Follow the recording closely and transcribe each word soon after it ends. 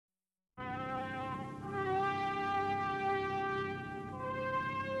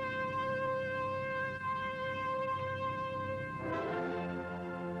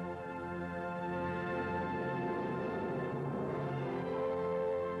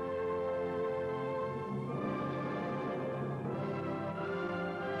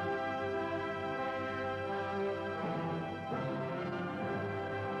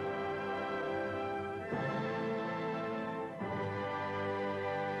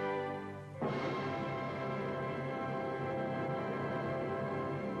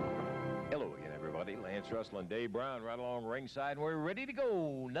everybody. Lance Russell and Dave Brown right along ringside, and we're ready to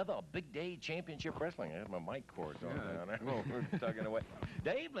go. Another big day championship wrestling. I have my mic cords on down there. We're tugging away.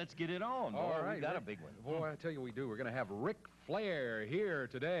 Dave, let's get it on. All right, we got a big one. Boy, I tell you we do. We're going to have Ric Flair here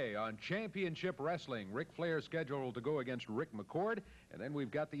today on Championship Wrestling. Ric Flair scheduled to go against Rick McCord, and then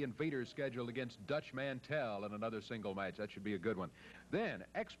we've got the Invaders scheduled against Dutch Mantell in another single match. That should be a good one. Then,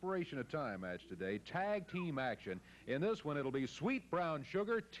 expiration of time match today, tag team action. In this one, it'll be Sweet Brown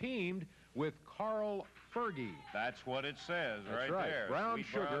Sugar teamed with Carl Fergie. That's what it says. That's right there. Brown Sweet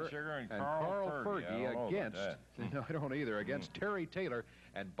Sugar, Brown Sugar and Carl Fergie against, no, I don't either, against Terry Taylor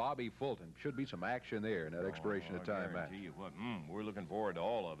and Bobby Fulton. Should be some action there in that expiration of time match. You what, we're looking forward to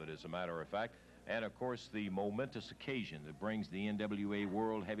all of it, as a matter of fact. And, of course, the momentous occasion that brings the NWA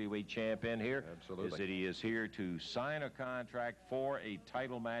World Heavyweight Champ in here Absolutely. is that he is here to sign a contract for a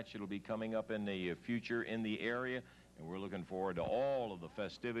title match. It'll be coming up in the future in the area, and we're looking forward to all of the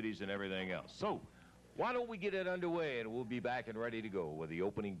festivities and everything else. So, why don't we get it underway, and we'll be back and ready to go with the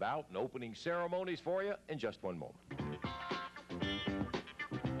opening bout and opening ceremonies for you in just one moment.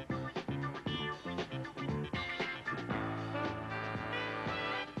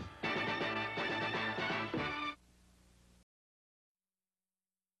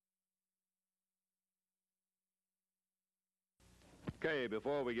 Okay,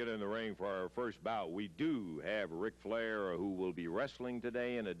 before we get in the ring for our first bout, we do have Ric Flair, who will be wrestling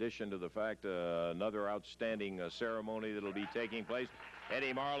today, in addition to the fact another outstanding ceremony that will be taking place.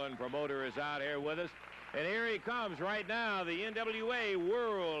 Eddie Marlin, promoter, is out here with us. And here he comes right now, the NWA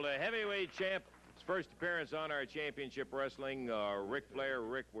World Heavyweight Champ. His first appearance on our Championship Wrestling, Ric Flair.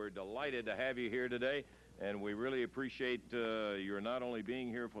 Rick, we're delighted to have you here today. And we really appreciate your not only being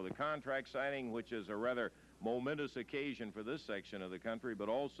here for the contract signing, which is a rather momentous occasion for this section of the country, but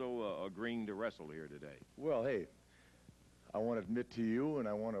also agreeing to wrestle here today. Well, hey, I want to admit to you, and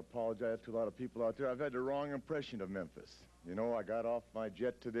I want to apologize to a lot of people out there, I've had the wrong impression of Memphis. You know, I got off my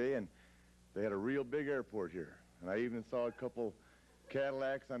jet today, and they had a real big airport here. And I even saw a couple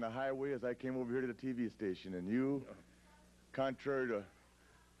Cadillacs on the highway as I came over here to the TV station. And you, contrary to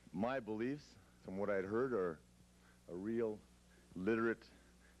my beliefs, from what I'd heard, are a real literate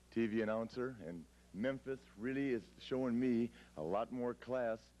TV announcer, and Memphis really is showing me a lot more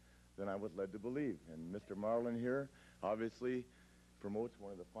class than I was led to believe. And Mr. Marlin here obviously promotes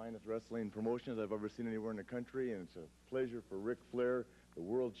one of the finest wrestling promotions I've ever seen anywhere in the country, and it's a pleasure for Ric Flair, the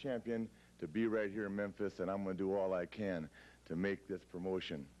world champion, to be right here in Memphis, and I'm going to do all I can to make this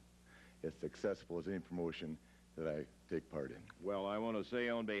promotion as successful as any promotion that I take part in. Well, I want to say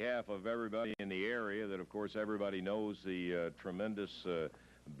on behalf of everybody in the area that, of course, everybody knows the tremendous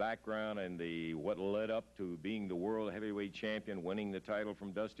background and what led up to being the world heavyweight champion, winning the title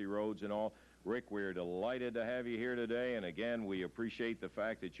from Dusty Rhodes and all. Rick, we're delighted to have you here today, and again, we appreciate the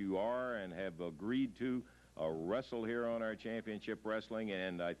fact that you are and have agreed to wrestle here on our Championship Wrestling.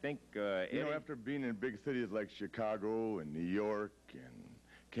 And I think Eddie, you know, after being in big cities like Chicago and New York and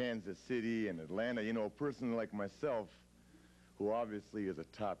Kansas City and Atlanta, you know, a person like myself, who obviously is a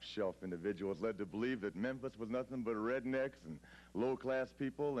top-shelf individual, is led to believe that Memphis was nothing but rednecks and low-class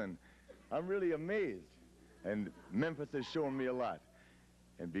people, and I'm really amazed. And Memphis has shown me a lot.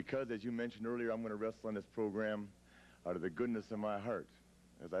 And because, as you mentioned earlier, I'm going to wrestle on this program out of the goodness of my heart.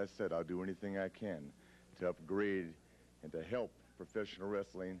 As I said, I'll do anything I can to upgrade and to help professional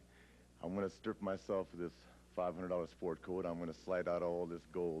wrestling. I'm going to strip myself of this $500 sport coat. I'm going to slide out all this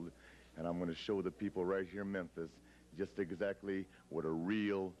gold, and I'm going to show the people right here in Memphis just exactly what a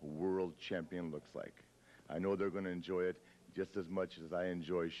real world champion looks like. I know they're going to enjoy it just as much as I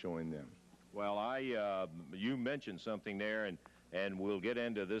enjoy showing them. Well, you mentioned something there, and we'll get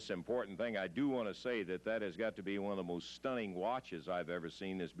into this important thing. I do want to say that that has got to be one of the most stunning watches I've ever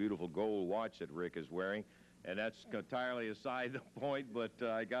seen, this beautiful gold watch that Rick is wearing. And that's entirely aside the point, but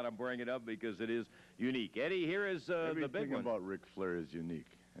I got to bring it up because it is unique. Eddie, here is the big one. Everything about Ric Flair is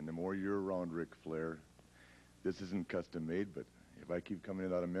unique, and the more you're around Ric Flair, this isn't custom-made, but if I keep coming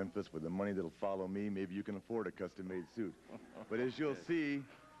in out of Memphis with the money that'll follow me, maybe you can afford a custom-made suit. But as you'll see,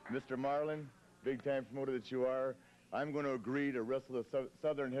 Mr. Marlin, big-time promoter that you are, I'm going to agree to wrestle the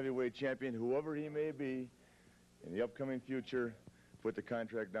Southern Heavyweight Champion, whoever he may be, in the upcoming future. Put the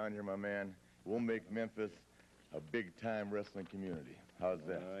contract down here, my man. We'll make Memphis a big-time wrestling community. How's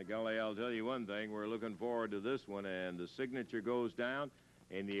that? Golly, I'll tell you one thing. We're looking forward to this one, and the signature goes down.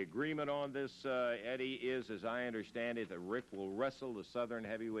 And the agreement on this, Eddie, is, as I understand it, that Rick will wrestle the Southern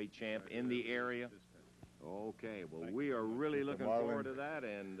Heavyweight Champ in the area. Okay, well, we are really looking forward to that.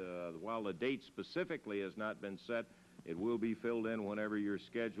 And while the date specifically has not been set, It will be filled in whenever your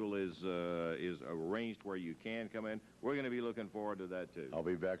schedule is arranged where you can come in. We're going to be looking forward to that, too. I'll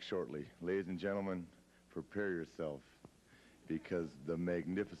be back shortly. Ladies and gentlemen, prepare yourself, because the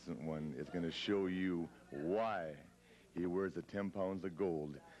Magnificent One is going to show you why he wears the 10 pounds of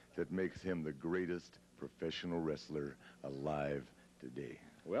gold that makes him the greatest professional wrestler alive today.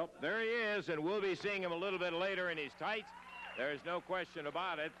 Well, there he is, and we'll be seeing him a little bit later in his tights. There's no question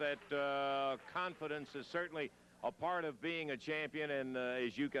about it that confidence is certainly a part of being a champion, and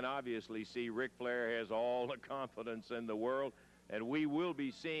as you can obviously see, Ric Flair has all the confidence in the world, and we will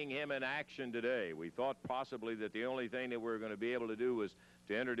be seeing him in action today. We thought possibly that the only thing that we're going to be able to do was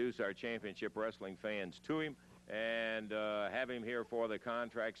to introduce our championship wrestling fans to him and have him here for the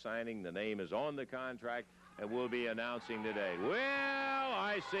contract signing. The name is on the contract, and we'll be announcing today. Well,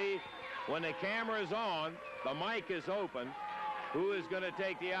 I see when the camera is on, the mic is open, who is going to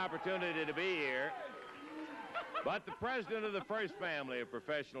take the opportunity to be here but the president of the first family of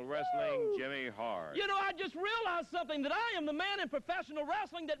professional wrestling, Jimmy Hart. You know, I just realized something, that I am the man in professional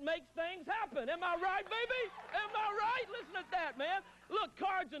wrestling that makes things happen. Am I right, baby? Am I right? Listen at that, man. Look,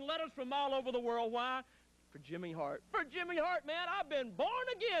 cards and letters from all over the world. Why? For Jimmy Hart. For Jimmy Hart, man. I've been born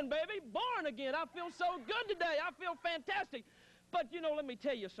again, baby. Born again. I feel so good today. I feel fantastic. But, you know, let me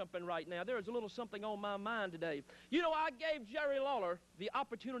tell you something right now. There is a little something on my mind today. You know, I gave Jerry Lawler the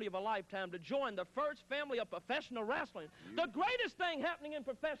opportunity of a lifetime to join the first family of professional wrestling. The greatest thing happening in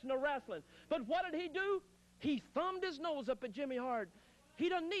professional wrestling. But what did he do? He thumbed his nose up at Jimmy Hart. He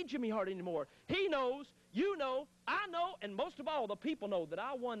doesn't need Jimmy Hart anymore. He knows, you know, I know, and most of all, the people know that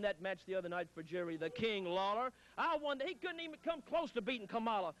I won that match the other night for Jerry the King Lawler. I won. He couldn't even come close to beating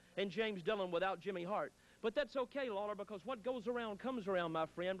Kamala and James Dillon without Jimmy Hart. But that's okay, Lawler, because what goes around comes around, my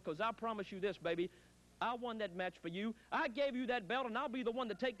friend, because I promise you this, baby, I won that match for you. I gave you that belt, and I'll be the one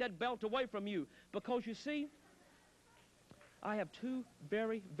to take that belt away from you. Because, you see, I have two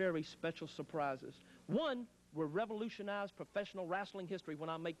very, very special surprises. One will revolutionize professional wrestling history when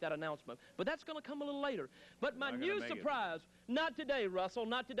I make that announcement. But that's going to come a little later. But my new surprise, not today, Russell,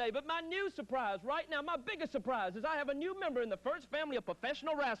 not today, but my new surprise right now, my biggest surprise is I have a new member in the first family of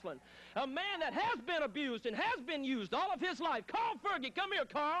professional wrestling. A man that has been abused and has been used all of his life. Carl Fergie. Come here,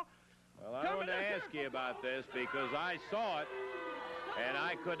 Carl. Well, I wanted to ask you about this because I saw it, and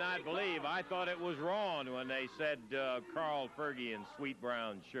I could not believe. I thought it was wrong when they said Carl Fergie and Sweet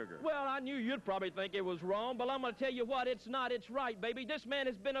Brown Sugar. Well, I knew you'd probably think it was wrong, but I'm going to tell you what, it's not, it's right, baby. This man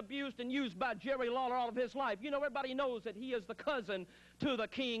has been abused and used by Jerry Lawler all of his life. You know, everybody knows that he is the cousin to the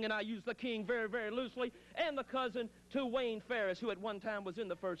King, and I use the King very, very loosely, and the cousin to Wayne Ferris, who at one time was in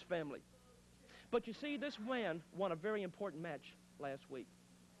the first family. But you see, this man won a very important match last week,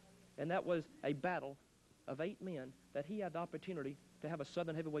 and that was a battle of 8 men that he had the opportunity to have a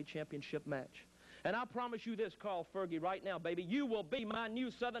Southern Heavyweight Championship match. And I promise you this, Carl Fergie, right now, baby, you will be my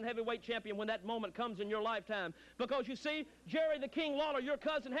new Southern Heavyweight Champion when that moment comes in your lifetime. Because, you see, Jerry the King Lawler, your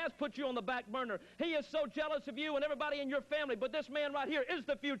cousin, has put you on the back burner. He is so jealous of you and everybody in your family, but this man right here is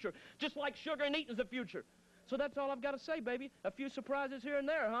the future, just like Sugar and Eaton's the future. So that's all I've got to say, baby. A few surprises here and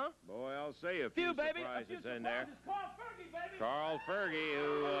there, huh? Boy, I'll say a few surprises in there. Carl Fergie, baby. Carl Fergie,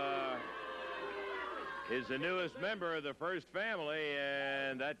 who is the newest member of the first family,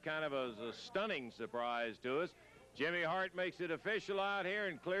 and that kind of was a stunning surprise to us. Jimmy Hart makes it official out here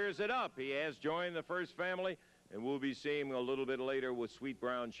and clears it up. He has joined the first family, and we'll be seeing him a little bit later with Sweet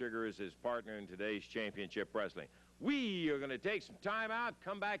Brown Sugar as his partner in today's championship wrestling. We are going to take some time out,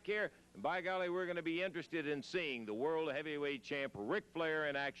 come back here, and by golly, we're going to be interested in seeing the World Heavyweight Champ Ric Flair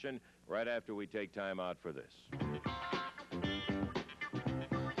in action right after we take time out for this.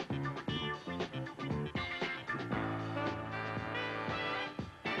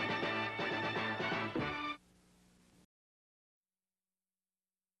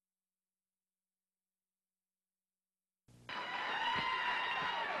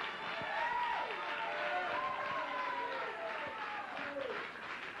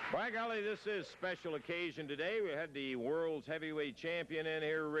 By golly, this is a special occasion today. We had the world's heavyweight champion in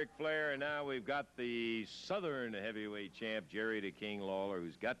here, Ric Flair, and now we've got the Southern heavyweight champ, Jerry the King Lawler,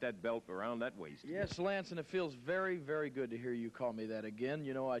 who's got that belt around that waist. Yes, Lance, and it feels very, very good to hear you call me that again.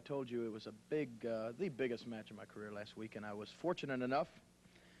 You know, I told you it was a big, the biggest match of my career last week, and I was fortunate enough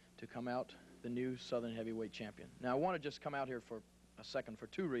to come out the new Southern heavyweight champion. Now, I want to just come out here for a second for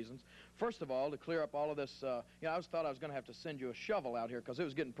 2 reasons. First of all, to clear up all of this, you know, I thought I was going to have to send you a shovel out here because it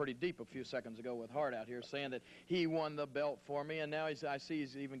was getting pretty deep a few seconds ago with Hart out here saying that he won the belt for me, and now I see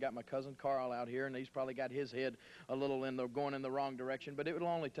he's even got my cousin Carl out here, and he's probably got his head a little going in the wrong direction, but it will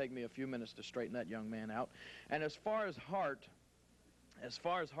only take me a few minutes to straighten that young man out. And as far as Hart As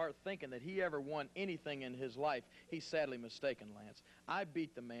far as Hart thinking that he ever won anything in his life, he's sadly mistaken, Lance. I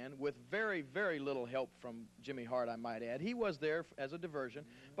beat the man with very, very little help from Jimmy Hart, I might add. He was there as a diversion,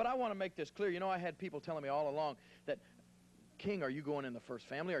 but I want to make this clear. You know, I had people telling me all along that, King, are you going in the first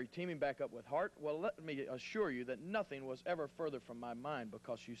family? Are you teaming back up with Hart? Well, let me assure you that nothing was ever further from my mind,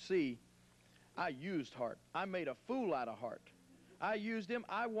 because, you see, I used Hart. I made a fool out of Hart. I used him.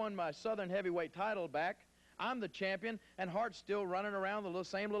 I won my Southern Heavyweight title back. I'm the champion, and Hart's still running around the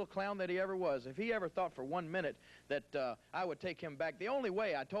same little clown that he ever was. If he ever thought for 1 minute that I would take him back, the only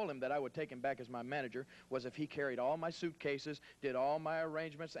way I told him that I would take him back as my manager was if he carried all my suitcases, did all my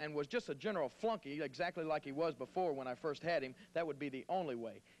arrangements, and was just a general flunky, exactly like he was before when I first had him. That would be the only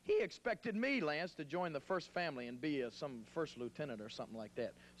way. He expected me, Lance, to join the first family and be some first lieutenant or something like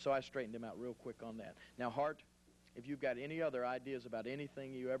that. So I straightened him out real quick on that. Now, Hart, if you've got any other ideas about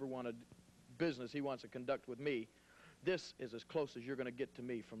anything you ever wanted, business he wants to conduct with me, this is as close as you're going to get to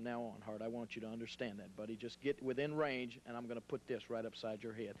me from now on, Hart. I want you to understand that, buddy. Just get within range, and I'm going to put this right upside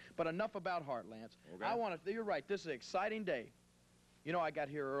your head. But enough about Hart, Lance. Okay. You're right. This is an exciting day. You know, I got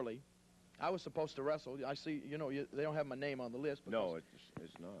here early. I was supposed to wrestle. I see, you know, they don't have my name on the list. No,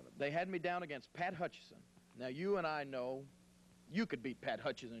 it's not. They had me down against Pat Hutchison. Now, you and I know you could beat Pat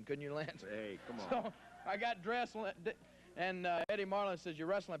Hutchison, couldn't you, Lance? Hey, come on. So I got dressed, and Eddie Marlin says, you're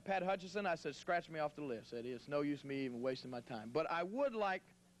wrestling Pat Hutchison? I said, scratch me off the list, Eddie. It's no use me even wasting my time. But I would like,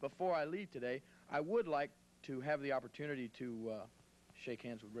 before I leave today, I would like to have the opportunity to shake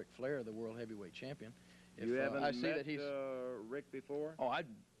hands with Ric Flair, the World Heavyweight Champion. You haven't met Rick before? Oh, I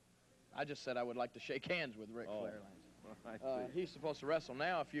just said I would like to shake hands with Ric Flair, Lance. He's supposed to wrestle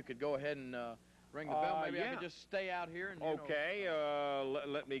now. If you could go ahead and ring the bell, maybe I could just stay out here. And, okay,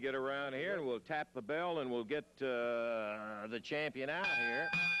 let me get around here, and we'll tap the bell, and we'll get the champion out here,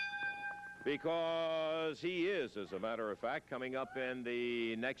 because he is, as a matter of fact, coming up in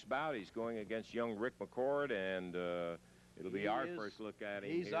the next bout. He's going against young Rick McCord, and it'll be our first look at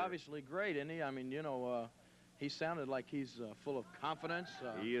him. He's obviously great, isn't he? I mean, you know, he sounded like he's full of confidence.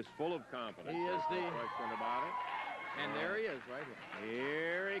 He is full of confidence. He is no question about it. And there he is, right here.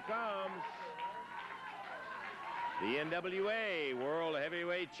 Here he comes. The NWA World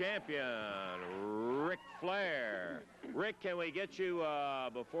Heavyweight Champion, Ric Flair. Rick, can we get you,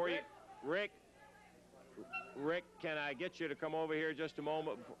 before you... Rick, can I get you to come over here just a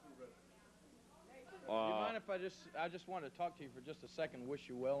moment? Do you mind if I just want to talk to you for just a second, wish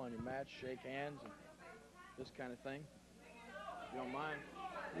you well on your match, shake hands, and this kind of thing? You don't mind?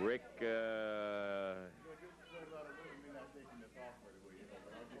 Rick, Okay.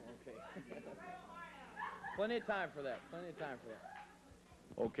 Plenty of time for that. Plenty of time for that.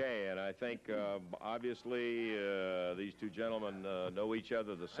 Okay, and I think, obviously, these two gentlemen know each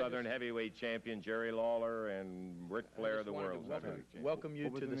other, the Southern Heavyweight Champion, Jerry Lawler, and Ric Flair, the World Heavyweight Champion. Welcome you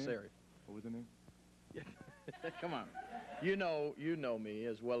to this area. What was the name? Come on. You know me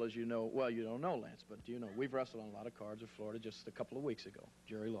as well as you know, well, you don't know Lance, but you know, we've wrestled on a lot of cards in Florida just a couple of weeks ago.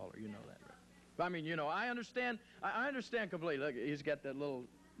 Jerry Lawler, you know that, right? But, I mean, you know, I understand completely. Look, he's got that little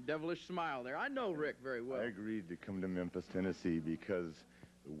devilish smile there. I know Rick very well. I agreed to come to Memphis, Tennessee, because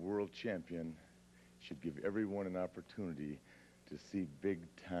the world champion should give everyone an opportunity to see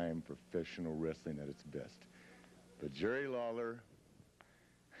big-time professional wrestling at its best. But Jerry Lawler,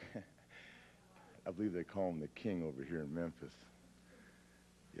 I believe they call him the king over here in Memphis,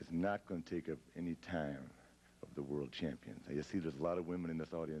 is not going to take up any time of the world champions. You see, there's a lot of women in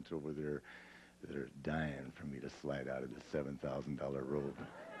this audience over there that are dying for me to slide out of the $7,000 robe.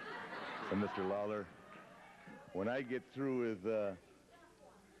 So, Mr. Lawler, when I get through with,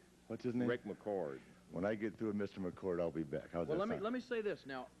 what's his name? Rick McCord. When I get through with Mr. McCord, I'll be back. How's that sound? Let me say this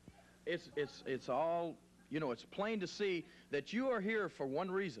now. It's all, you know, it's plain to see that you are here for one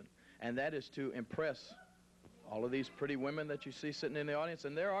reason, and that is to impress all of these pretty women that you see sitting in the audience,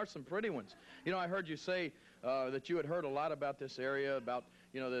 and there are some pretty ones. You know, I heard you say that you had heard a lot about this area, about,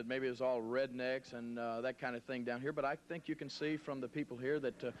 you know, that maybe it's all rednecks and that kind of thing down here, but I think you can see from the people here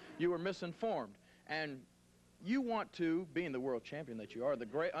that you were misinformed. And you want to, being the world champion that you are,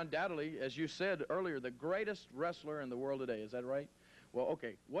 undoubtedly, as you said earlier, the greatest wrestler in the world today. Is that right? Well,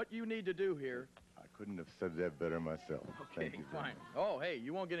 okay, what you need to do here... I couldn't have said that better myself. Okay, Thank you, fine. Oh, hey,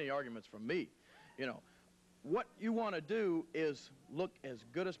 you won't get any arguments from me. You know, what you want to do is look as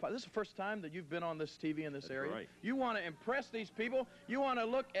good as possible. This is the first time that you've been on this TV in this area. Right. You want to impress these people. You want to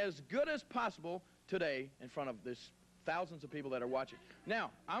look as good as possible today in front of this thousands of people that are watching. Now,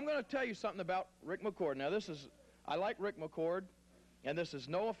 I'm going to tell you something about Rick McCord. Now, I like Rick McCord, and this is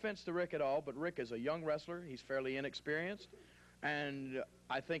no offense to Rick at all, but Rick is a young wrestler. He's fairly inexperienced, and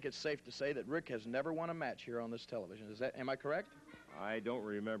I think it's safe to say that Rick has never won a match here on this television. Am I correct? I don't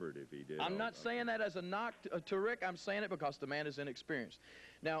remember it if he did. I'm not saying that as a knock to Rick. I'm saying it because the man is inexperienced.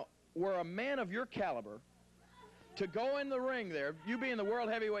 Now, were a man of your caliber to go in the ring there, you being the world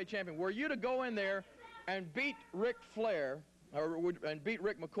heavyweight champion, were you to go in there and beat Ric Flair and beat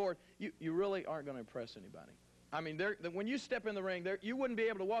Rick McCord, you really aren't going to impress anybody. I mean, when you step in the ring, you wouldn't be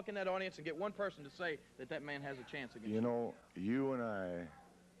able to walk in that audience and get one person to say that that man has a chance against you. You know, you and I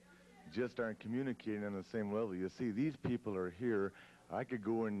just aren't communicating on the same level. You see, these people are here. I could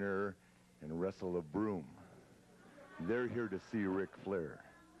go in there and wrestle a broom. They're here to see Ric Flair.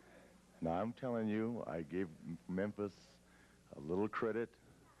 Now, I'm telling you, I gave Memphis a little credit.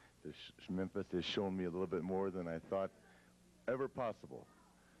 Memphis has shown me a little bit more than I thought ever possible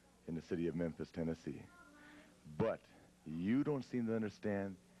in the city of Memphis, Tennessee. But you don't seem to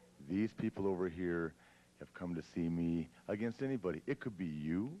understand, these people over here have come to see me against anybody. It could be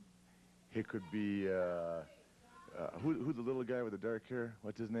you. It could be, who's the little guy with the dark hair?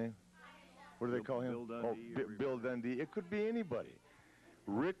 What's his name? What do they call him? Bill Dundee. Oh, Bill Dundee. It could be anybody.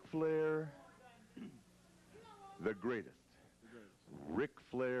 Ric Flair, the greatest. Ric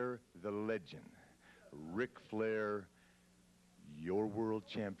Flair, the legend. Ric Flair, your world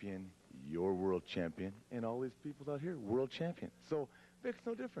champion, and all these people out here, world champion. So, makes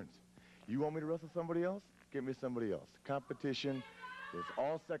no difference. You want me to wrestle somebody else? Give me somebody else. Competition is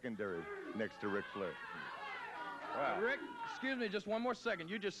all secondary next to Ric Flair. Wow. Rick, excuse me just one more second.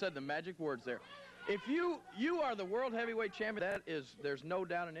 You just said the magic words there. If you are the world heavyweight champion, there's no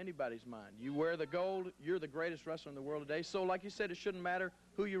doubt in anybody's mind. You wear the gold, you're the greatest wrestler in the world today. So like you said, it shouldn't matter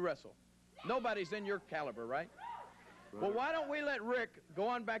who you wrestle. Nobody's in your caliber, right? Well, why don't we let Rick go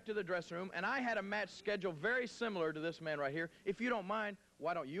on back to the dressing room? And I had a match scheduled very similar to this man right here. If you don't mind,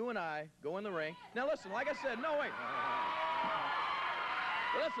 why don't you and I go in the ring? Now listen, like I said, no, wait.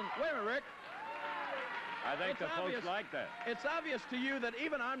 Listen, wait a minute, Rick. I think the folks like that. It's obvious to you that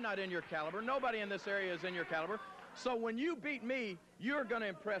even I'm not in your caliber. Nobody in this area is in your caliber. So when you beat me, you're going to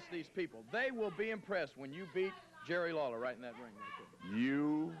impress these people. They will be impressed when you beat Jerry Lawler right in that ring right there.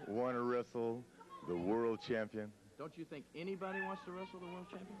 You want to wrestle the world champion? Don't you think anybody wants to wrestle the world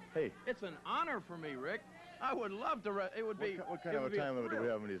champion? Hey. It's an honor for me, Rick. I would love to wrestle. It would be. What kind of a time limit do we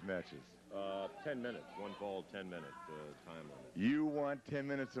have in these matches? 10 minutes. One fall, 10-minute time limit. You want 10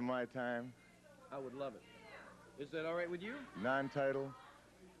 minutes of my time? I would love it. Is that all right with you? Non-title,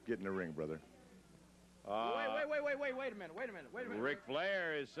 get in the ring, brother. Wait a minute. Ric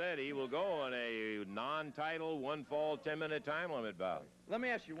Flair has said he will go on a non-title, one fall, 10-minute time limit bout. Let me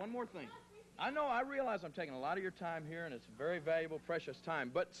ask you one more thing. I realize I'm taking a lot of your time here, and it's very valuable, precious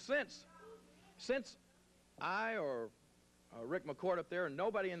time. But since I or Rick McCord up there, and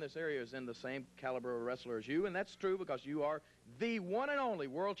nobody in this area is in the same caliber of wrestler as you, and that's true because you are the one and only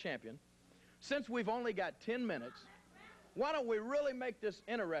world champion. Since we've only got 10 minutes, why don't we really make this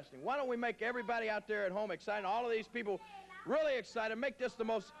interesting? Why don't we make everybody out there at home excited, all of these people really excited, make this the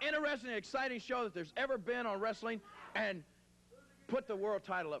most interesting and exciting show that there's ever been on wrestling, and put the world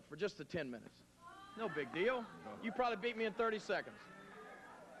title up for just the 10 minutes. No big deal. You probably beat me in 30 seconds.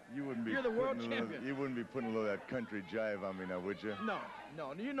 You're the world champion. You wouldn't be putting a little of that country jive on me now, would you? No.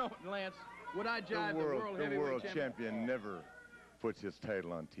 You know, Lance, would I jive the world heavyweight champion? The world champion never puts his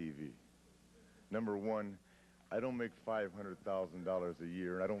title on TV. Number one, I don't make $500,000 a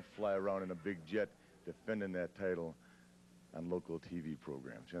year, and I don't fly around in a big jet defending that title on local TV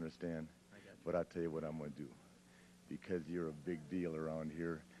programs. You understand? But I'll tell you what I'm going to do. Because you're a big deal around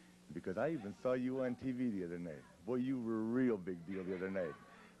here. Because I even saw you on TV the other night. Boy, you were a real big deal the other night.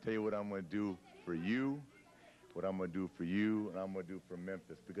 Tell you what I'm going to do for you, what I'm going to do for you, and I'm going to do for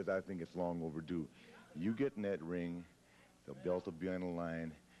Memphis, because I think it's long overdue. You get in that ring, the belt will be on the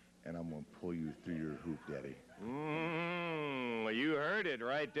line, and I'm going to pull you through your hoop, Daddy. You heard it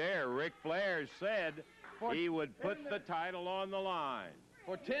right there. Ric Flair said he would put the title on the line.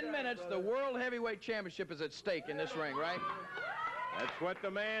 For 10 minutes, the World Heavyweight Championship is at stake in this ring, right? That's what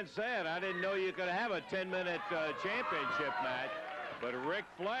the man said. I didn't know you could have a 10-minute championship match. But Ric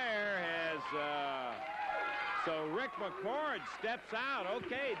Flair has... So Rick McCord steps out.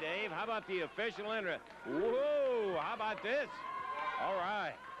 Okay, Dave, how about the official entrance? Whoa, how about this? All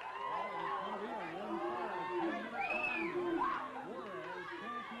right.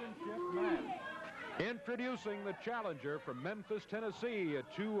 Introducing the challenger from Memphis, Tennessee,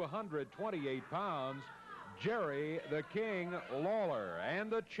 at 228 pounds, Jerry the King Lawler,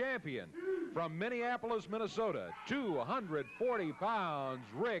 and the champion from Minneapolis, Minnesota, 240 pounds,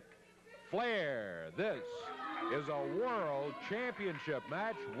 Ric Flair. This is a world championship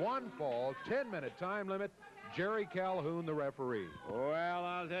match, one fall, 10-minute time limit. Jerry Calhoun, the referee. Well,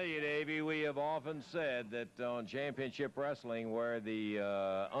 I'll tell you, Davey, we have often said that on championship wrestling, where the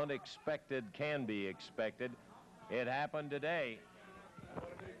unexpected can be expected, it happened today.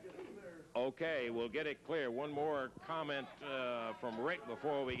 Okay, we'll get it clear. One more comment from Rick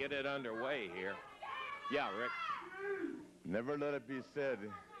before we get it underway here. Yeah, Rick. Never let it be said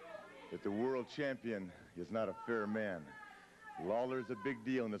that the world champion is not a fair man. Lawler's a big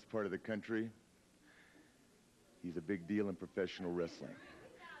deal in this part of the country. He's a big deal in professional wrestling.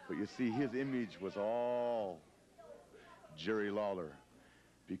 But you see, his image was all Jerry Lawler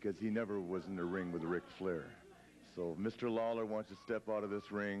because he never was in the ring with Ric Flair. So if Mr. Lawler wants to step out of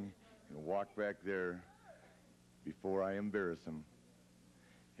this ring and walk back there before I embarrass him,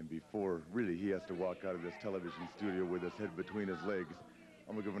 and before, really, he has to walk out of this television studio with his head between his legs,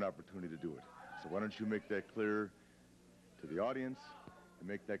 I'm going to give him an opportunity to do it. So why don't you make that clear to the audience and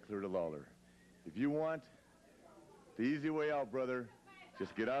make that clear to Lawler. If you want the easy way out, brother,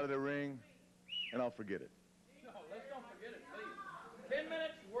 just get out of the ring, and I'll forget it. No, let's don't forget it, please. 10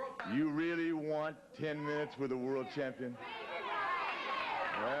 minutes, world title. You really want 10 minutes with a world champion?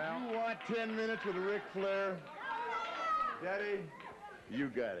 Well, you want 10 minutes with Ric Flair? Daddy, you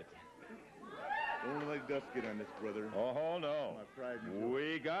got it. Don't let dust get on this, brother. Oh, no. My pride and joy.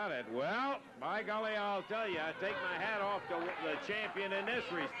 We got it. Well, by golly, I'll tell you, I take my hat off to the champion in this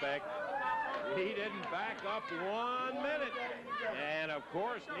respect. He didn't back up 1 minute. And, of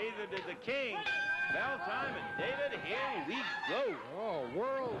course, neither did the king. Bell time, and David, here we go. Oh,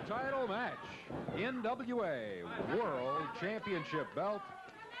 world title match. NWA World Championship belt.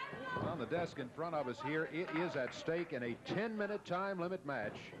 On the desk in front of us here, it is at stake in a 10-minute time limit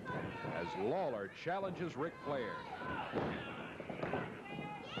match as Lawler challenges Ric Flair.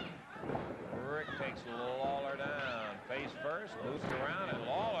 Rick takes Lawler down. Face first, moves around, and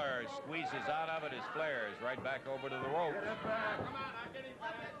Lawler squeezes out of it as Flair is right back over to the ropes.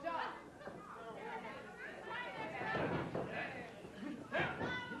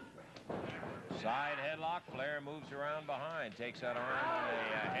 Side headlock, Flair moves around behind, takes that arm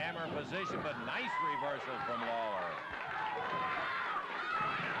in a hammer position, but nice reversal from Lawler.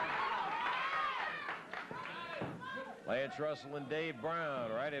 Lance Russell and Dave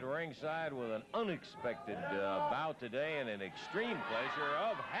Brown right at ringside with an unexpected bout today and an extreme pleasure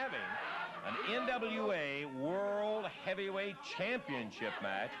of having an NWA World Heavyweight Championship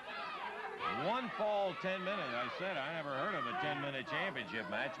match. One fall, 10 minutes. I said I never heard of a 10-minute championship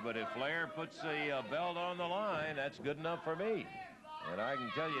match, but if Flair puts the belt on the line, that's good enough for me. And I can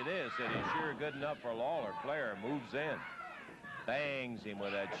tell you this, it is sure good enough for Lawler. Flair moves in, bangs him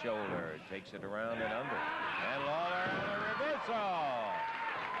with that shoulder, takes it around and under. And Lawler on a reversal.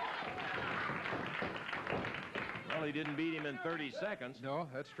 Well, he didn't beat him in 30 seconds. No,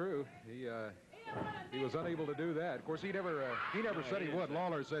 that's true. He was unable to do that. Of course, he never said he would.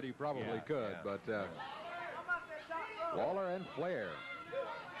 Lawler said he probably could, but Lawler and Flair,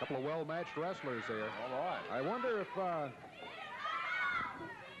 a couple of well-matched wrestlers there. All right. I wonder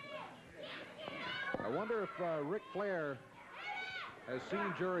if Ric Flair has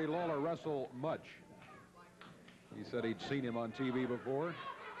seen Jerry Lawler wrestle much. He said he'd seen him on TV before.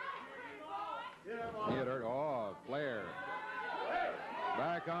 He had heard, oh, Flair.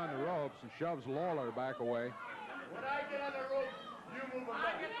 Back on the ropes and shoves Lawler back away. When I get on the ropes, you move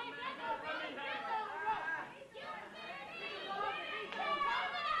back.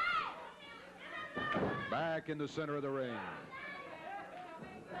 Back in the center of the ring.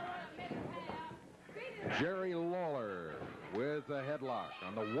 Jerry Lawler with a headlock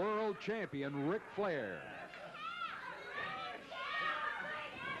on the world champion Ric Flair.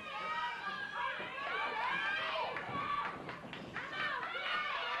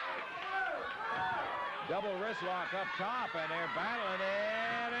 Double wrist lock up top, and they're battling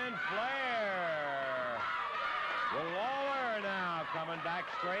it, and Flair with Lawler now coming back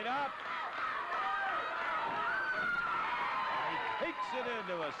straight up. He takes it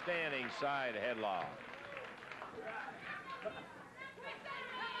into a standing side headlock.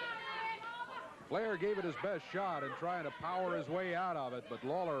 Flair gave it his best shot in trying to power his way out of it, but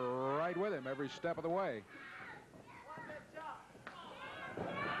Lawler right with him every step of the way.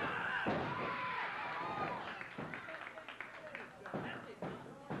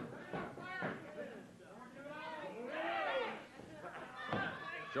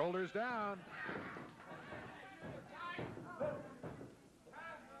 Shoulders down.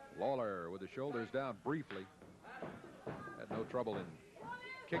 Lawler with the shoulders down briefly. Had no trouble in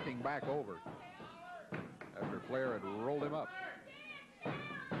kicking back over after Flair had rolled him up.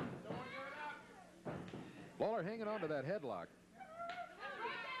 Lawler hanging on to that headlock.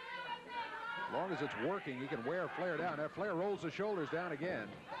 As long as it's working, he can wear Flair down. Now Flair rolls the shoulders down again.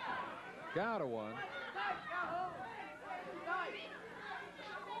 Count of 1.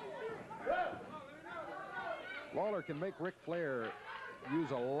 Lawler can make Ric Flair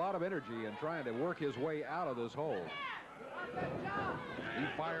use a lot of energy in trying to work his way out of this hole. He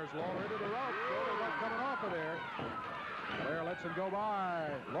fires Lawler into the rope. Lawler not coming off of there. Flair lets him go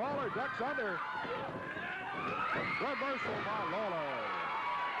by. Lawler ducks under. Reversal by Lawler.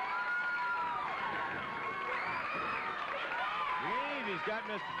 He's got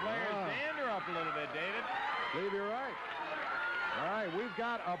Mr. Flair's dander up a little bit, David. I believe you're right. All right, we've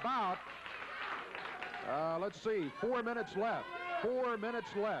got about, let's see, 4 minutes left. 4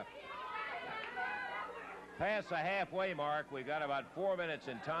 minutes left. Past the halfway mark, we've got about 4 minutes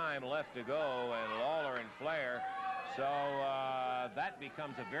in time left to go, and Lawler and Flair. So that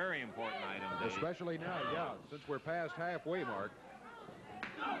becomes a very important item, Dave. Especially now, yeah, since we're past halfway mark.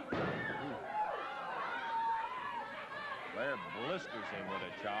 Flair blisters him with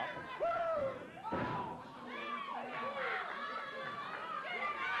a chop.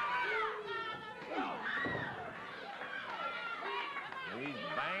 He's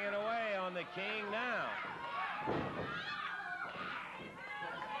banging away on the King now.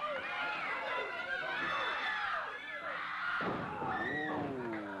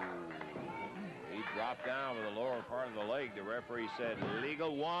 Dropped down with the lower part of the leg. The referee said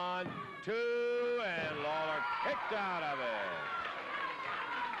legal. 1, 2, and Lawler kicked out of it.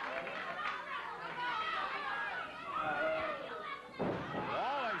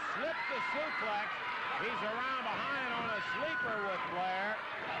 Lawler slipped the suplex. He's around behind on a sleeper with Flair.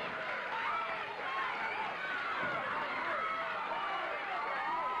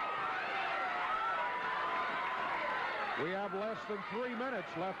 We have less than 3 minutes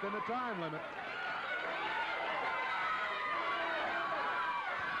left in the time limit.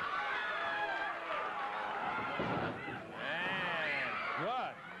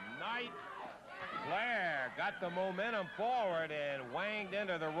 Got the momentum forward and wanged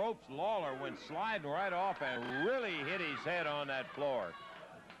into the ropes. Lawler went sliding right off and really hit his head on that floor.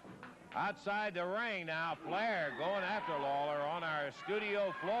 Outside the ring now, Flair going after Lawler on our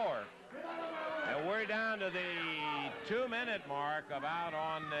studio floor. And we're down to the 2-minute mark about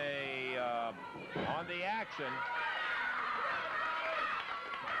on the action.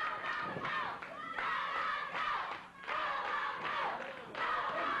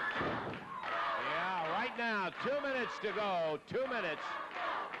 Now, 2 minutes to go. 2 minutes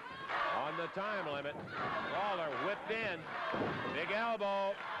on the time limit. Lawler whipped in. Big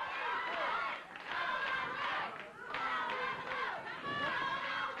elbow.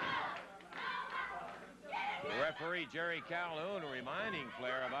 Referee Jerry Calhoun reminding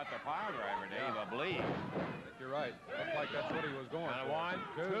Flair about the pile driver, Dave, I believe. I think you're right. Looked like that's what he was going for. 1,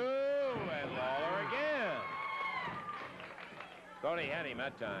 2, and Lawler again. Thought he had him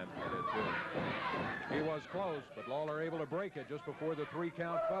that time. I did too. He was close, but Lawler able to break it just before the 3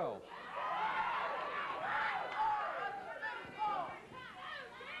 count fell.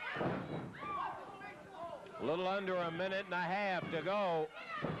 A little under a minute and a half to go.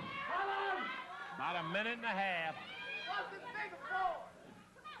 About a minute and a half.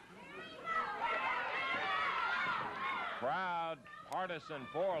 Crowd partisan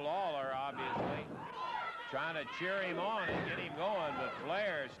for Lawler, obviously. Trying to cheer him on and get him going, but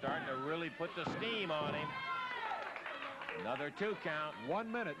Flair is starting to really put the steam on him. Another 2 count.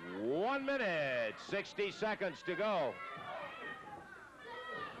 1 minute. 1 minute. 60 seconds to go.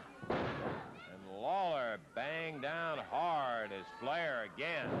 And Lawler banged down hard as Flair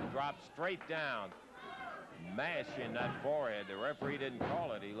again dropped straight down, mashing that forehead. The referee didn't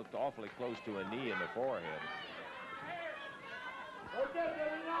call it. He looked awfully close to a knee in the forehead. Okay,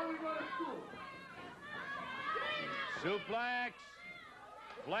 now we're going to school. Suplex.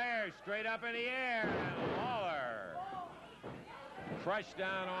 Flair straight up in the air. And Lawler crushed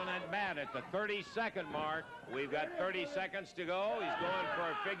down on that mat at the 30-second mark. We've got 30 seconds to go. He's going for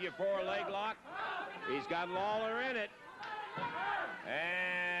a figure 4 leg lock. He's got Lawler in it.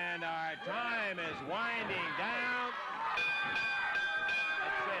 And our time is winding down.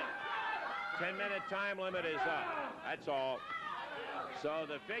 That's it. 10-minute time limit is up. That's all. So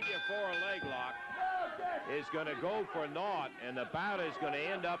the figure 4 leg lock is going to go for naught, and the bout is going to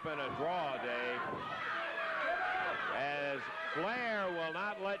end up in a draw, Dave, as Flair will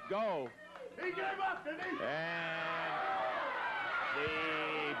not let go. He gave up, didn't he? And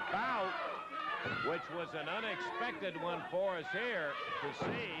the bout, which was an unexpected one for us here to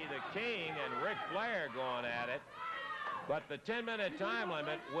see the King and Ric Flair going at it, but the 10-minute time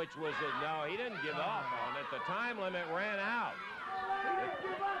limit, which was no, he didn't give up on it. The time limit ran out.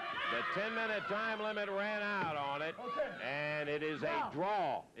 The The 10-minute time limit ran out on it, Okay. and it is a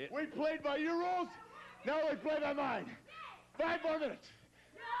draw. We played by your rules. Now we play by mine. 5 more minutes.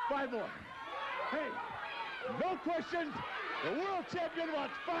 5 more. Hey, no questions. The world champion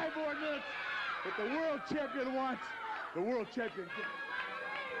wants 5 more minutes, but the world champion wants the world championship.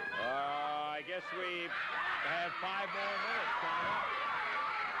 I guess we have 5 more minutes coming up.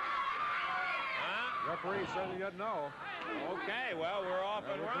 Huh? Referee says he doesn't know. Okay, well, we're off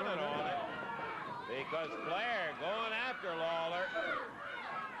and running on it. Because Flair going after Lawler.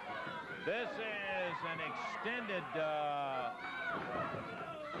 This is an extended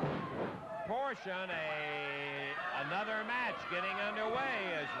portion, another match getting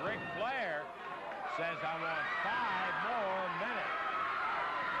underway as Ric Flair says, I want 5 more minutes.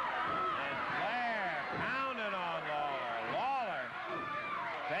 And Flair pounding on Lawler. Lawler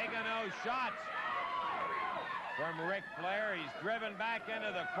taking those shots from Ric Flair. He's driven back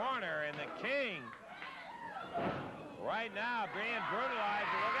into the corner, and the King right now being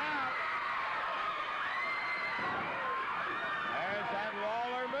brutalized. Look out. There's that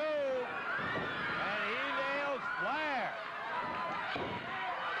Lawler move, and he nails Flair.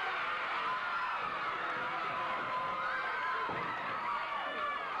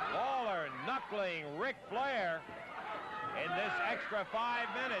 Lawler knuckling Ric Flair in this extra 5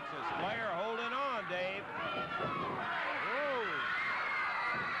 minutes as Flair holding on, Dave. Whoa.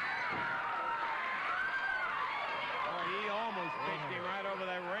 Oh, he almost kicked him right over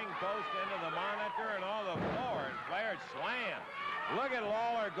that ring post into the monitor and on the floor, and Flair slammed. Look at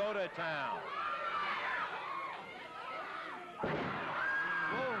Lawler go to town.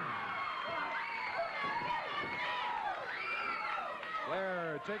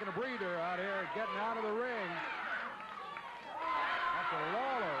 Flair taking a breather out here, getting out of the ring. After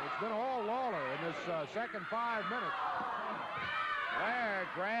Lawler, it's been all Lawler in this second 5 minutes. Flair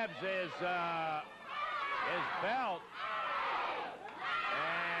grabs his belt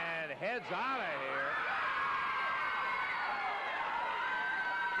and heads out of here.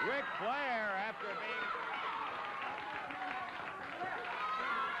 Ric Flair, after being...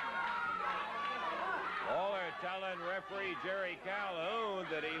 Lawler telling referee Jerry Calhoun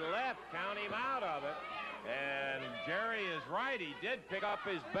that he left, count him out of it. And Jerry is right. He did pick up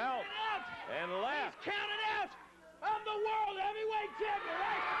his belt and left. He's counted out. I'm the world heavyweight champion,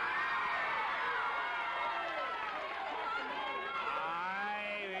 right?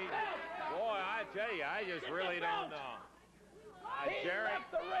 Boy, I tell you, I just really don't know. He Jerry,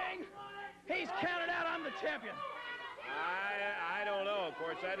 left the ring. He's counted out. I'm the champion. I don't know. Of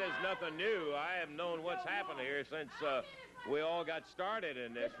course, that is nothing new. I have known what's happened here since we all got started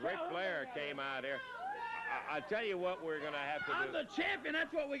in this. Ric Flair came out here. I'll tell you what we're going to have to do. I'm the champion.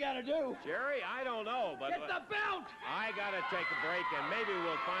 That's what we got to do. Jerry, I don't know, but... Get the belt! I got to take a break, and maybe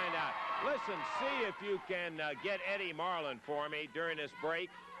we'll find out. Listen, see if you can get Eddie Marlin for me during this break,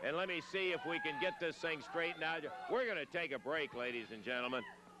 and let me see if we can get this thing straightened out. We're going to take a break, ladies and gentlemen,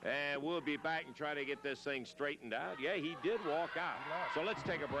 and we'll be back and try to get this thing straightened out. Yeah, he did walk out. So let's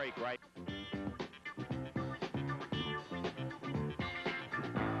take a break, right?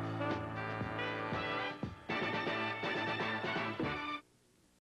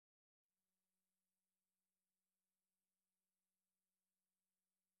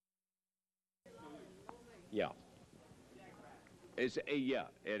 Yeah. Yeah,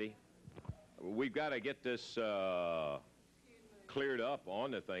 Eddie. We've got to get this cleared up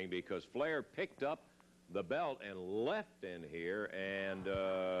on the thing because Flair picked up the belt and left in here, and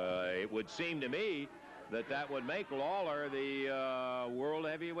it would seem to me that that would make Lawler the world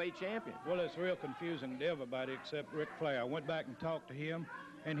heavyweight champion. Well, it's real confusing to everybody except Ric Flair. I went back and talked to him,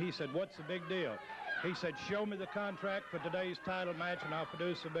 and he said, what's the big deal? He said, show me the contract for today's title match, and I'll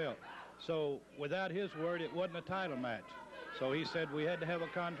produce the belt. So without his word, it wasn't a title match. So he said we had to have a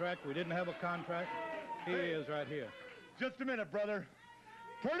contract. We didn't have a contract. Here he is right here. Just a minute, brother.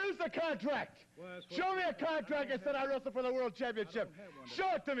 Produce a contract. Well, Show me a contract that said I wrestle for the world championship. Show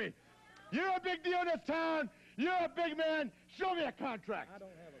it to me. You're a big deal in this town. You're a big man. Show me a contract. I don't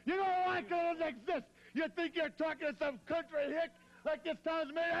have a You know why it doesn't exist? You think you're talking to some country hick like this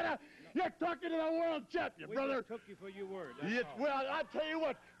town's made out of? You're talking to the world champion, we brother. just took you for your word. That's Yes, all. well, I'll tell you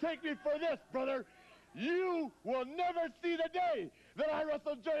what. Take me for this, brother. You will never see the day that I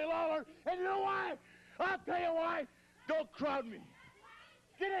wrestle Jerry Lawler. And you know why? I'll tell you why. Don't crowd me.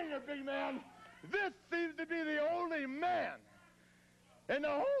 Get in here, big man. This seems to be the only man in the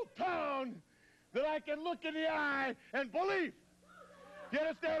whole town that I can look in the eye and believe. You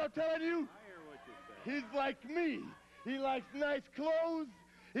understand what I'm telling you? I hear what you're saying. He's like me. He likes nice clothes.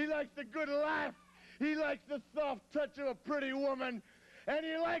 He likes a good laugh. He likes the soft touch of a pretty woman. and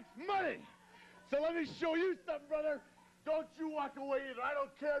he likes money. So let me show you something, brother. Don't you walk away either. I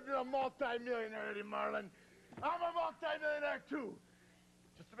don't care if you're a multi-millionaire, Eddie Marlin. I'm a multi-millionaire, too.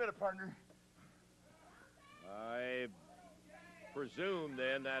 Just a minute, partner. I presume,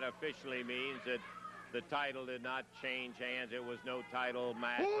 then, that officially means that the title did not change hands. It was no title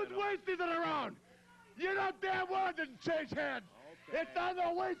match. Who's wasting it around? You know damn well it didn't change hands. Okay. It's on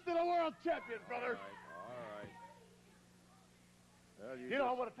the waist of the world champion, brother. All right. Well, You know,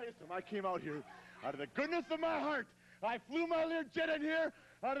 I want to tell you something. I came out here out of the goodness of my heart. I flew my little jet in here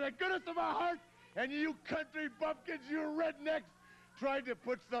out of the goodness of my heart, and you country bumpkins, you rednecks, tried to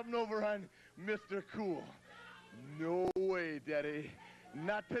put something over on Mr. Cool. No way, Daddy.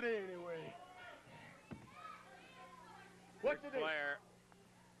 Not today, anyway. What's Ric today? Flair.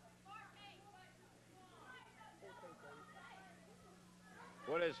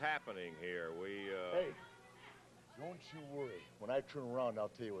 What is happening here? Hey, don't you worry. When I turn around, I'll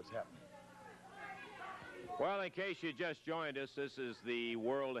tell you what's happening. Well, in case you just joined us, this is the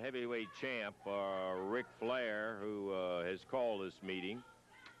World Heavyweight Champ, Ric Flair, who has called this meeting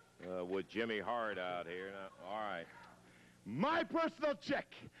with Jimmy Hart out here. Now, all right. My personal check.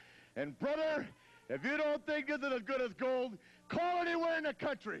 And, brother, if you don't think this is as good as gold, call anywhere in the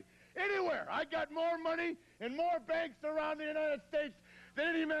country. Anywhere. I got more money and more banks around the United States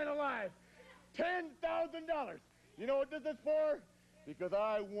than any man alive. $10,000. You know what this is for? Because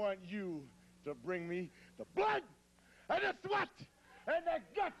I want you to bring me the blood and the sweat and the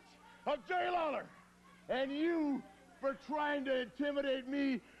guts of Jerry Lawler. And you, for trying to intimidate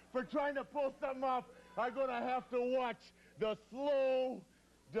me, for trying to pull something off, are going to have to watch the slow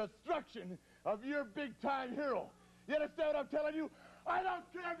destruction of your big-time hero. You understand what I'm telling you? I don't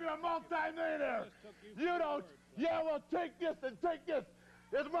care if you're a multi-millionaire. You don't. Yeah, well, take this and take this.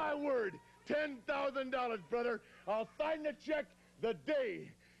 It's my word. $10,000, brother. I'll sign the check the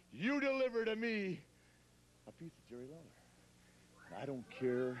day you deliver to me a piece of Jerry Lawler. I don't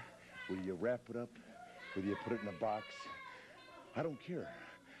care whether you wrap it up, whether you put it in a box. I don't care.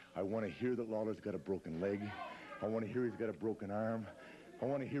 I want to hear that Lawler's got a broken leg. I want to hear he's got a broken arm. I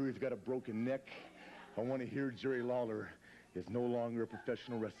want to hear he's got a broken neck. I want to hear Jerry Lawler is no longer a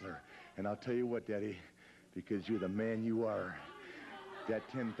professional wrestler. And I'll tell you what, Daddy, because you're the man you are, that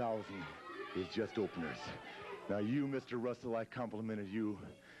 10,000 is just openers. Now, you, Mr. Russell, I complimented you.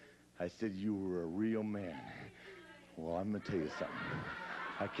 I said you were a real man. Well, I'm going to tell you something.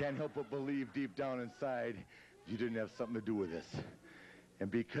 I can't help but believe deep down inside you didn't have something to do with this. And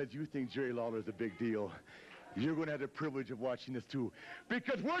because you think Jerry Lawler is a big deal, you're going to have the privilege of watching this, too.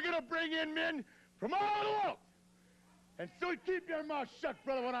 Because we're going to bring in men from all over the world. And so keep your mouth shut,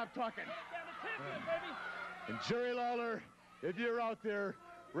 brother, when I'm talking. And Jerry Lawler, if you're out there,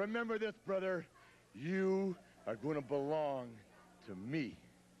 remember this, brother. You are going to belong to me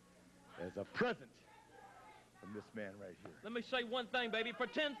as a present from this man right here. Let me say one thing, baby. For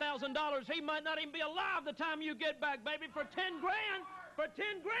 $10,000, he might not even be alive the time you get back, baby. For 10 grand, for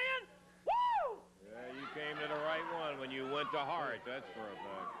 10 grand, woo! Yeah, you came to the right one when you went to Hart, that's for a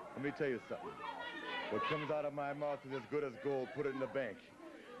fact. Let me tell you something. What comes out of my mouth is as good as gold. Put it in the bank.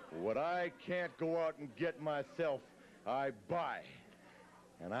 What I can't go out and get myself, I buy.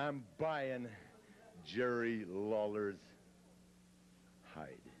 And I'm buying Jerry Lawler's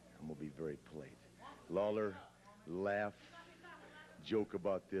hide. I'm going to be very polite. Lawler, laugh, joke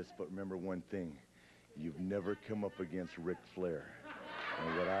about this, but remember one thing. You've never come up against Ric Flair.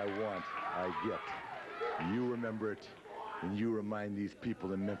 And what I want, I get. You remember it, and you remind these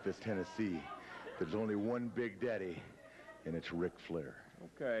people in Memphis, Tennessee, there's only one Big Daddy, and it's Ric Flair.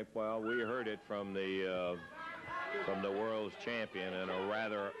 Okay, well, we heard it from the world's champion in a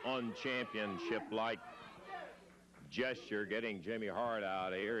rather unchampionship-like gesture, getting Jimmy Hart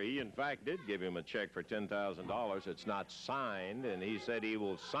out of here. He, in fact, did give him a check for $10,000. It's not signed, and he said he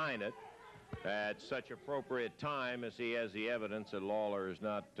will sign it at such appropriate time as he has the evidence that Lawler is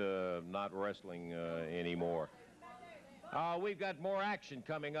not wrestling anymore. We've got more action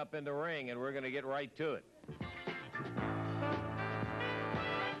coming up in the ring, and we're going to get right to it.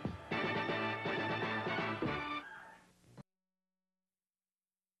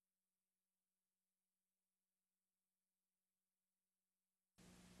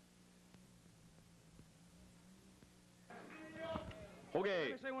 Okay.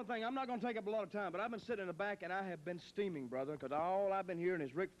 Let me say one thing. I'm not going to take up a lot of time, but I've been sitting in the back, and I have been steaming, brother, because all I've been hearing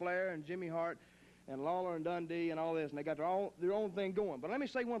is Ric Flair and Jimmy Hart and Lawler and Dundee and all this, and they got their own thing going. But let me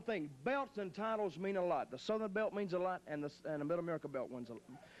say one thing. Belts and titles mean a lot. The Southern belt means a lot, and the Middle America belt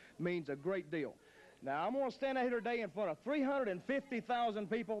means a great deal. Now, I'm going to stand out here today in front of 350,000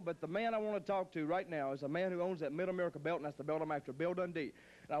 people, but the man I want to talk to right now is a man who owns that Mid-America belt, and that's the belt I'm after, Bill Dundee.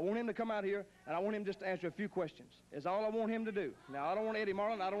 And I want him to come out here, and I want him just to answer a few questions. Is all I want him to do. Now, I don't want Eddie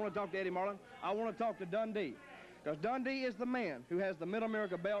Marlin. I don't want to talk to Eddie Marlin. I want to talk to Dundee. Because Dundee is the man who has the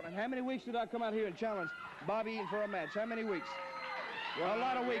Mid-America belt. And how many weeks did I come out here and challenge Bobby Eaton for a match? How many weeks? Well, a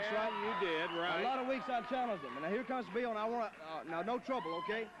lot of weeks, right? You did, right. A lot of weeks I challenged him. And now here comes Bill, and I want to, now no trouble,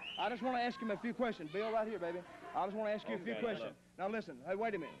 okay? I just want to ask him a few questions. Bill, right here, baby. I just want to ask you a few questions. Now listen, hey,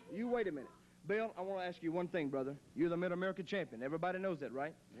 wait a minute. You wait a minute. Bill, I want to ask you one thing, brother. You're the Mid-America champion. Everybody knows that,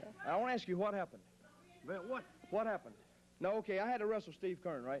 right? Yeah. I want to ask you what happened. Well, what? What happened? No, okay, I had to wrestle Steve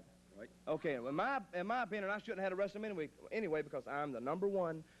Kern, right? Right. Okay, in my opinion, I shouldn't have had to wrestle him anyway because I'm the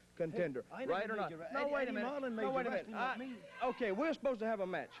 #1 contender, Hey, right or not? No, wait a minute. No, wait a minute. Okay, we're supposed to have a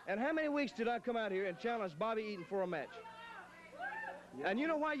match. And how many weeks did I come out here and challenge Bobby Eaton for a match? Yeah. And you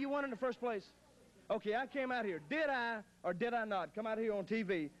know why you won in the first place? Okay, I came out here. Did I or did I not come out here on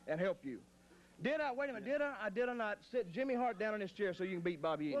TV and help you? Did I? Wait a minute. Did I? I did or not sit Jimmy Hart down in his chair so you can beat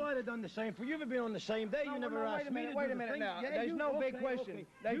Bobby Eaton? Well, I'd have done the same for you. You've been on the same day. You never asked me to do Wait a minute now. Yeah, There's no big question.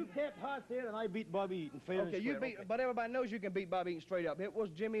 Okay. You kept Hart there, and I beat Bobby Eaton. Fair Okay, and you square. beat, but everybody knows you can beat Bobby Eaton straight up. It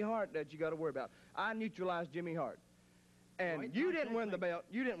was Jimmy Hart that you got to worry about. I neutralized Jimmy Hart. And Right, you didn't win the belt.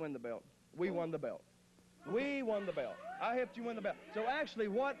 You didn't win the belt. We won the belt. We won the belt. I helped you win the belt. So actually,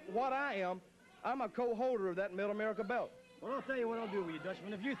 what I am, I'm a co-holder of that Mid-America belt. Well, I'll tell you what I'll do with you,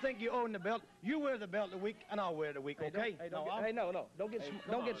 Dutchman. If you think you own the belt, you wear the belt a week, and I'll wear it a week, okay? No, don't get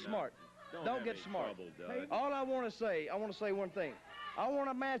smart. Don't get smart. All I want to say one thing. I want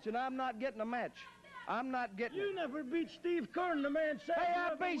a match, and I'm not getting a match. I'm not getting it. You never beat Steve Kern, the man said. Hey,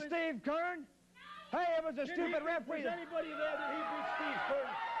 I beat Steve Kern. Hey, it was a stupid referee. Was anybody there that he beat Steve Kern?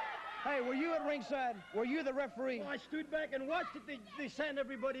 Hey, were you at ringside? Were you the referee? Well, I stood back and watched it. They sent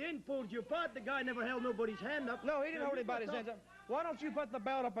everybody in, pulled you apart. The guy never held nobody's hand up. No, he didn't hold anybody's hands up. Why don't you put the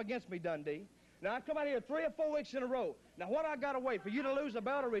belt up against me, Dundee? Now, I come out here 3 or 4 weeks in a row. Now, what I got to wait? For you to lose the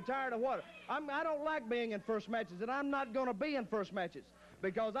belt or retire to what? I don't like being in first matches, and I'm not going to be in first matches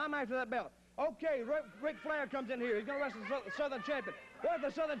because I'm after that belt. Okay, Ric Flair comes in here. He's going to wrestle the Southern champion. What if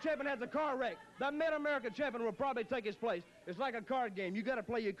the Southern champion has a car wreck? The Mid-America champion will probably take his place. It's like a card game. You got to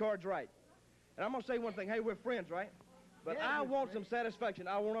play your cards right. And I'm going to say one thing. Hey, we're friends, right? But yeah, I want some satisfaction.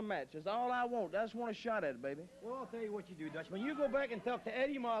 I want a match. That's all I want. I just want a shot at it, baby. Well, I'll tell you what you do, Dutch. When you go back and talk to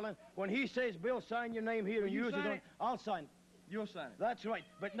Eddie Marlin, when he says, Bill, sign your name here and use it, I'll sign it. You'll sign it. That's right.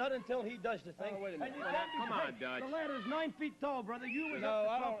 But not until he does the thing. Oh, wait a minute. Come on, Dutch. The ladder's 9 feet tall, brother. You was No, up the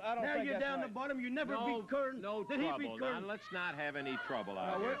I top. don't Now think you're that's down right. the bottom. You never beat Kern. No Did he trouble. beat Kern? Now, let's not have any trouble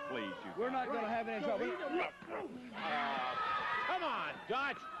out here, please. We're not going to have any trouble. Come on,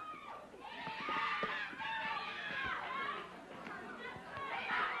 Dutch.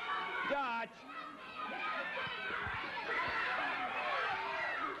 Dutch.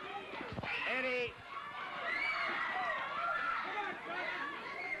 Eddie.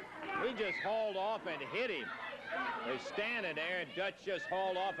 We just hauled off and hit him. They're standing there, and Dutch just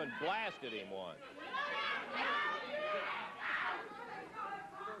hauled off and blasted him one.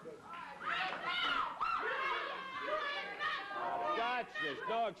 Dutch, there's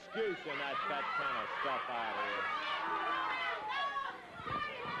no excuse in that kind of stuff out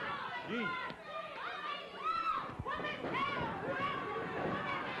here. Gee.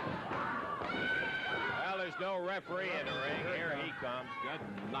 Well, there's no referee in the ring. Here he comes. Good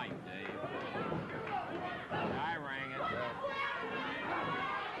night, Dave. I rang it.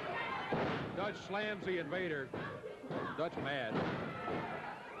 Dutch slams the Invader. Dutch mad.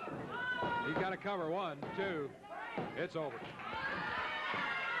 He's got to cover 1, 2. It's over.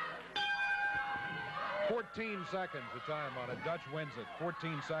 14 seconds the time on it. Dutch wins it.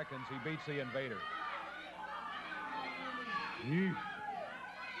 14 seconds. He beats the Invader.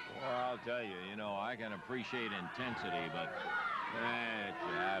 Well, I'll tell you, I can appreciate intensity, but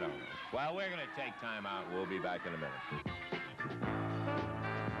I don't know. Well, we're going to take time out. We'll be back in a minute.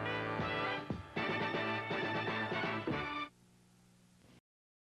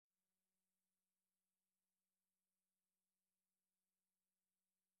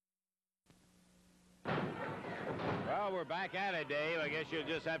 Well, we're back at it, Dave. I guess you'll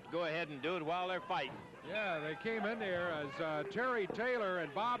just have to go ahead and do it while they're fighting. Yeah, they came in there as Terry Taylor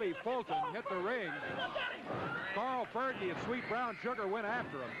and Bobby Fulton hit the ring. Carl Fergie and Sweet Brown Sugar went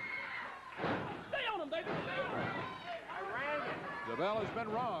after him. Stay on him, baby. The bell has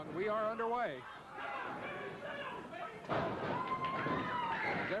been rung. We are underway.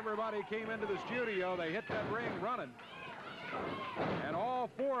 As everybody came into the studio, they hit that ring running. And all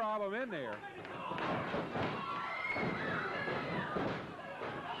 4 of them in there.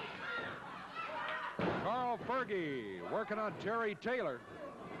 Carl Fergie working on Terry Taylor.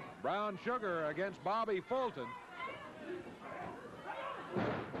 Brown Sugar against Bobby Fulton.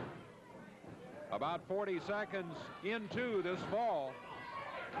 About 40 seconds into this fall.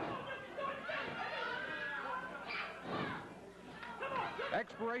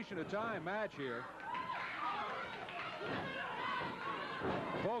 Expiration of time match here.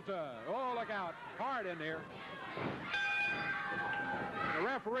 Fulton, oh, look out, hard in there. The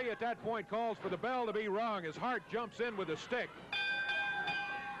referee at that point calls for the bell to be rung as Hart jumps in with a stick.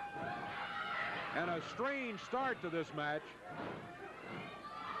 And a strange start to this match.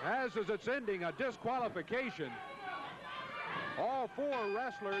 As its ending, a disqualification. All four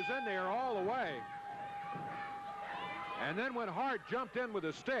wrestlers in there all the way. And then when Hart jumped in with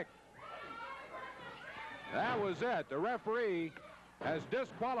a stick, that was it. The referee has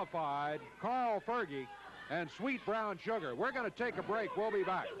disqualified Carl Fergie and Sweet Brown Sugar. We're going to take a break. We'll be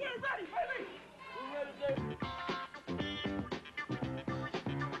back. We're ready, baby. We're ready, baby.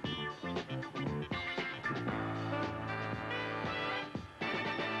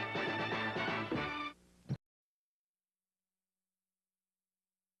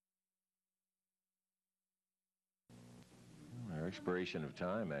 Expiration of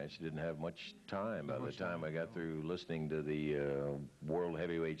time match. Didn't have much time by the time I got through listening to the World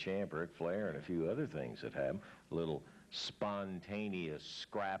Heavyweight Champ, Ric Flair, and a few other things that happened. A little spontaneous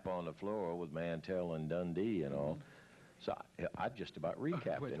scrap on the floor with Mantell and Dundee and all. So I just about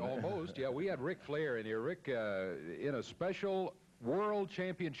recapped it. Almost, yeah. We had Ric Flair in here. Rick in a special World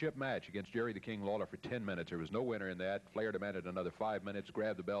Championship match against Jerry the King Lawler for 10 minutes. There was no winner in that. Flair demanded another 5 minutes,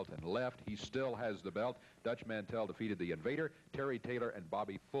 grabbed the belt, and left. He still has the belt. Dutch Mantell defeated the Invader. Terry Taylor and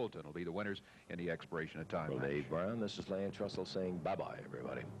Bobby Fulton will be the winners in the expiration of time match. Dave Brown, this is Lance Russell saying bye-bye,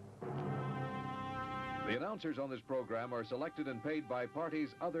 everybody. The announcers on this program are selected and paid by parties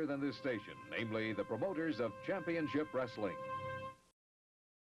other than this station, namely the promoters of Championship Wrestling.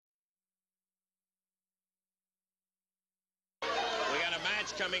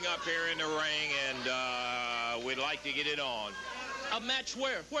 Coming up here in the ring, and we'd like to get it on. A match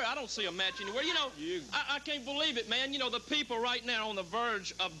where? Where? I don't see a match anywhere. You know, I can't believe it, man. You know, the people right now are on the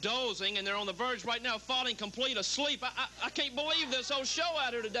verge of dozing, and they're on the verge right now of falling complete asleep. I can't believe this whole show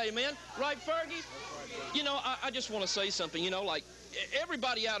out here today, man. Right, Fergie? You know, I just want to say something, you know, like,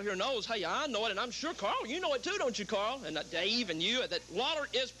 everybody out here knows, hey, I know it, and I'm sure, Carl, you know it too, don't you, Carl? And Dave and you, that Lawler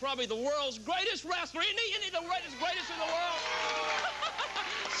is probably the world's greatest wrestler. Isn't he? Isn't he the greatest in the world?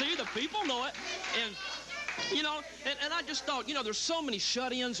 See, the people know it. And, you know, and I just thought, you know, there's so many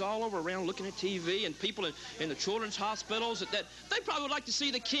shut-ins all over around looking at TV, and people in the children's hospitals that they probably would like to see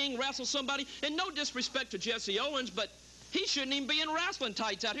the King wrestle somebody. And no disrespect to Jesse Owens, but he shouldn't even be in wrestling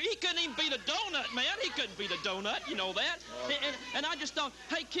tights out here. He couldn't even beat a donut, man. He couldn't beat a donut, you know that. And I just thought,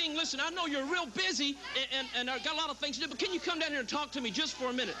 hey, King, listen, I know you're real busy and I've got a lot of things to do, but can you come down here and talk to me just for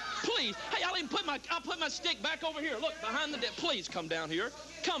a minute? Please. Hey, I'll put my stick back over here. Look, behind the desk. Please come down here.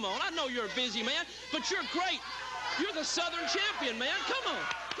 Come on. I know you're a busy man, but you're great. You're the Southern champion, man. Come on.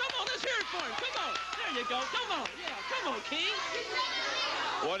 Come on. Let's hear it for him. Come on. There you go. Come on. Yeah. Come on, King.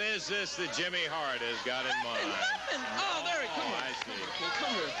 What is this that Jimmy Hart has got in mind? Nothing. Oh, there he comes. I see. Well,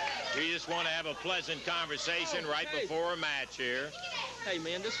 come here. We just want to have a pleasant conversation right before a match here. Hey,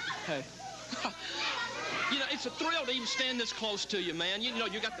 man, hey. You know, it's a thrill to even stand this close to you, man. You know,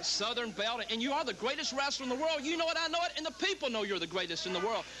 you got the Southern belt, and you are the greatest wrestler in the world. You know it, I know it, and the people know you're the greatest in the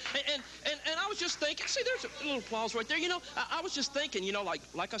world. And I was just thinking, see, there's a little applause right there. You know, I was just thinking, you know,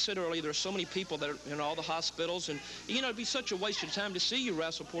 like I said earlier, there's so many people that are in all the hospitals, and, you know, it'd be such a waste of time to see you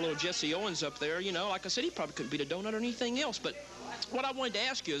wrestle poor little Jesse Owens up there. You know, like I said, he probably couldn't beat a donut or anything else. But what I wanted to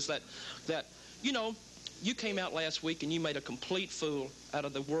ask you is that you know, you came out last week and you made a complete fool out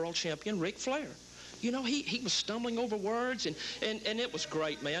of the world champion, Ric Flair. You know, he was stumbling over words, and it was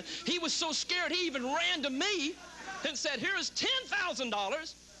great, man. He was so scared, he even ran to me and said, here's $10,000.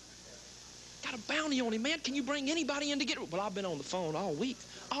 Got a bounty on him, man. Can you bring anybody in to get it? Well, I've been on the phone all week.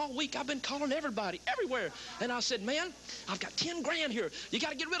 All week, I've been calling everybody, everywhere. And I said, man, I've got 10 grand here. You got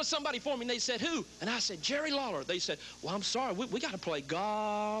to get rid of somebody for me. And they said, who? And I said, Jerry Lawler. They said, well, I'm sorry. We got to play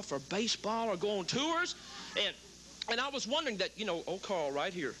golf or baseball or go on tours. And I was wondering that, you know, old Carl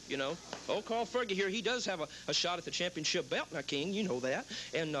right here, you know, old Carl Fergie here, he does have a shot at the championship belt now, King, you know that.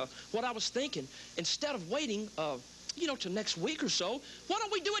 And what I was thinking, instead of waiting, you know, till next week or so, why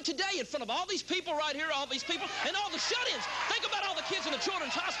don't we do it today in front of all these people right here, all these people, and all the shut-ins? Think about all the kids in the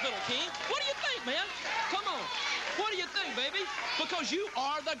children's hospital, King. What do you think, man? Come on. What do you think, baby? Because you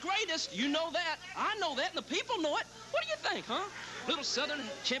are the greatest. You know that. I know that, and the people know it. What do you think, huh? Little Southern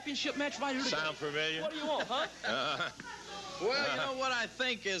championship match right here today. Sound familiar? What do you want, huh? Well, you know what I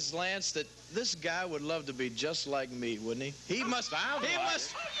think is, Lance, that this guy would love to be just like me, wouldn't he? He must. Oh,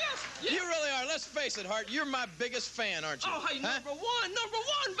 yes. You really are. Let's face it, Hart. You're my biggest fan, aren't you? Oh, hey, number one,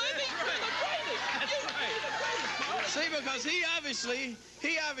 baby. You're the greatest. See, because he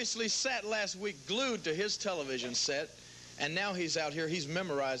obviously sat last week glued to his television set, and now he's out here. He's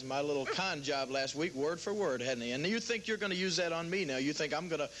memorized my little con job last week, word for word, hadn't he? And you think you're going to use that on me now? You think I'm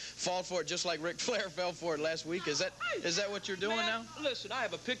going to fall for it just like Ric Flair fell for it last week? Is that what you're doing now? Listen, I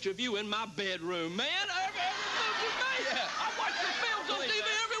have a picture of you in my bedroom, man. Every move you make. Yeah. I watch your films on TV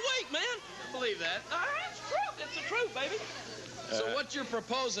every week, man. I believe that. It's true. It's the truth, baby. So what you're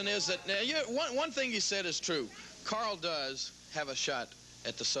proposing is that one thing you said is true. Carl does have a shot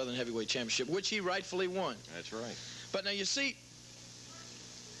at the Southern Heavyweight Championship, which he rightfully won. That's right. But now you see,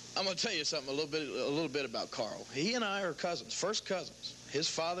 I'm going to tell you something a little bit about Carl. He and I are cousins, first cousins. His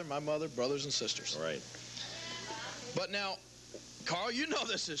father, my mother, brothers and sisters. Right. But now, Carl, you know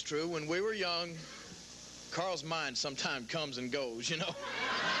this is true. When we were young, Carl's mind sometimes comes and goes, you know.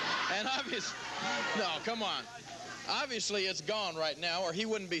 And obviously, no, come on. Obviously, it's gone right now, or he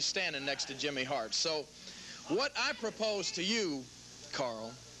wouldn't be standing next to Jimmy Hart. So, what I propose to you,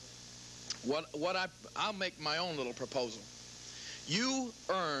 Carl, I'll make my own little proposal. You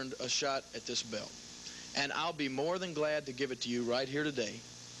earned a shot at this belt, and I'll be more than glad to give it to you right here today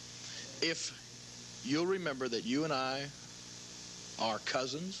if you'll remember that you and I are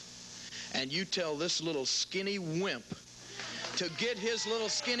cousins, and you tell this little skinny wimp to get his little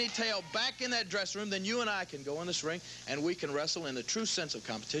skinny tail back in that dressing room, then you and I can go in this ring and we can wrestle in the true sense of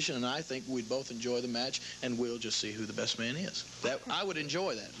competition, and I think we'd both enjoy the match, and we'll just see who the best man is. I would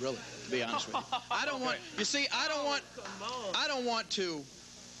enjoy that, really, to be honest with you. I don't want, you see, I don't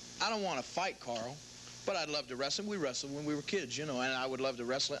want to fight Carl, but I'd love to wrestle. We wrestled when we were kids, you know, and I would love to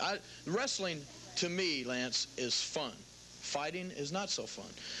wrestle. Wrestling, to me, Lance, is fun. Fighting is not so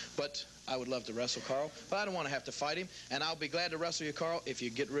fun, but I would love to wrestle Carl, but I don't want to have to fight him, and I'll be glad to wrestle you, Carl, if you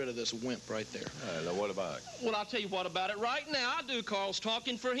get rid of this wimp right there. Now what about it? Well, I'll tell you what about it right now. I do Carl's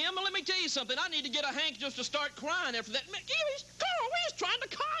talking for him, and let me tell you something. I need to get a hank just to start crying after that. Man, Carl, he's trying to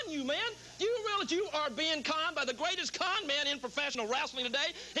con you, man. Do you realize you are being conned by the greatest con man in professional wrestling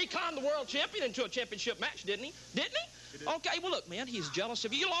today? He conned the world champion into a championship match, didn't he? Didn't he? Okay, well, look, man, he's jealous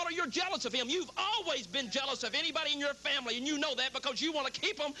of you. Lawler, you're jealous of him. You've always been jealous of anybody in your family, and you know that because you want to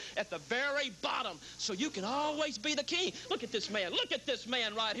keep them at the very bottom so you can always be the king. Look at this man. Look at this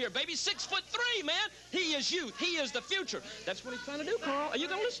man right here, baby. 6'3", man. He is youth. He is the future. That's what he's trying to do, Carl. Are you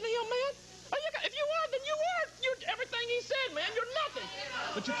going to listen to him, man? If you are, then you are. You're everything he said, man. You're nothing.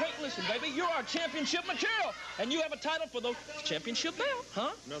 But you can't listen, baby. You're our championship material, and you have a title for the championship belt,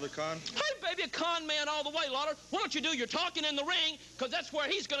 huh? Another con? Hey, baby, a con man all the way, Lawler. Why don't you do your talking in the ring, because that's where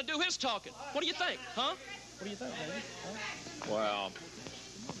he's going to do his talking. What do you think, huh? What do you think, baby? Huh? Well,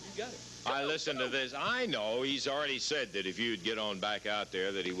 You got it. I listened to this. I know he's already said that if you'd get on back out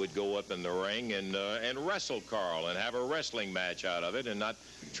there that he would go up in the ring and wrestle Carl and have a wrestling match out of it and not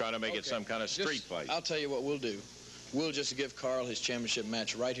try to make it some kind of street fight. I'll tell you what we'll do. We'll just give Carl his championship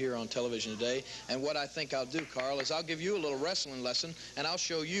match right here on television today. And what I think I'll do, Carl, is I'll give you a little wrestling lesson, and I'll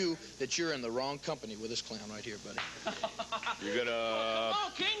show you that you're in the wrong company with this clown right here, buddy. You're going to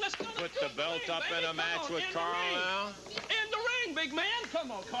King, let's go. put the belt up in a match with Carl now? In the ring, big man.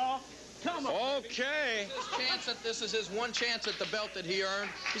 Come on, Carl. Come on. Okay. This is his one chance at the belt that he earned.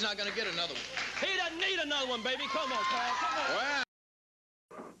 He's not going to get another one. He doesn't need another one, baby. Come on, Carl. Come on. Well.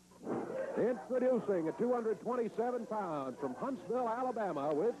 Introducing at 227 pounds from Huntsville,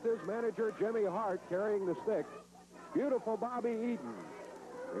 Alabama, with his manager Jimmy Hart carrying the stick, beautiful Bobby Eaton.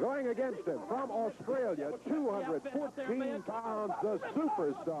 Going against him from Australia, 214 pounds, the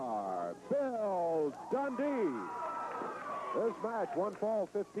superstar, Bill Dundee. This match, one fall,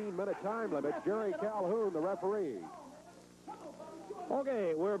 15-minute time limit. Jerry Calhoun, the referee.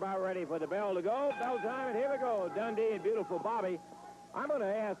 Okay, we're about ready for the bell to go. Bell time, and here we go. Dundee and beautiful Bobby. I'm going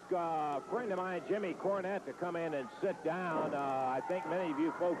to ask a friend of mine, Jimmy Cornette, to come in and sit down. I think many of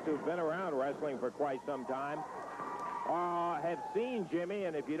you folks who've been around wrestling for quite some time have seen Jimmy,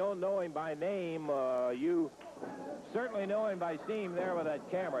 and if you don't know him by name, you certainly know him by seeing him there with that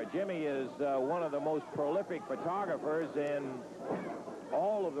camera. Jimmy is one of the most prolific photographers in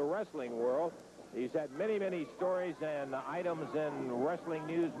all of the wrestling world. He's had many, many stories and items in Wrestling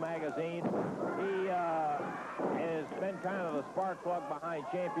News magazine. He has been kind of the spark plug behind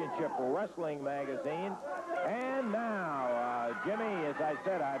Championship Wrestling magazine. And now, Jimmy, as I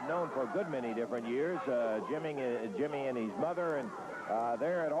said, I've known for a good many different years. Jimmy and his mother, and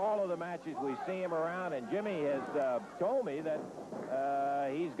they're at all of the matches. We see him around, and Jimmy has told me that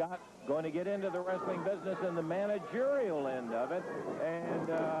he's got going to get into the wrestling business and the managerial end of it. And,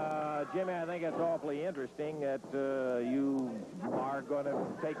 Jimmy, I think it's awfully interesting that you are going to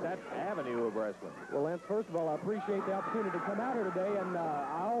take that avenue of wrestling. Well, Lance, first of all, I appreciate the opportunity to come out here today, and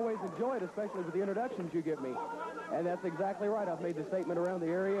I always enjoy it, especially with the introductions you give me. And that's exactly right. I've made the statement around the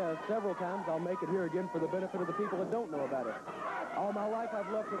area several times. I'll make it here again for the benefit of the people that don't know about it. All my life,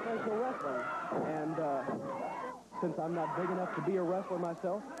 I've loved professional wrestling, and since I'm not big enough to be a wrestler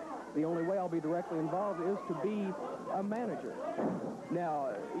myself, the only way I'll be directly involved is to be a manager. Now,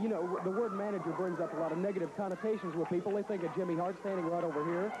 you know, the word manager brings up a lot of negative connotations with people. They think of Jimmy Hart standing right over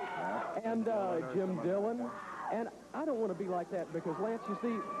here, and Jim Dillon, and I don't want to be like that because, Lance, you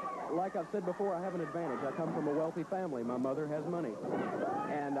see, like I've said before, I have an advantage. I come from a wealthy family. My mother has money,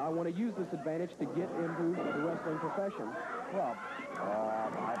 and I want to use this advantage to get into the wrestling profession. Well,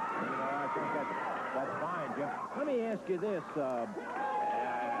 I think that's fine, Jim. Let me ask you this.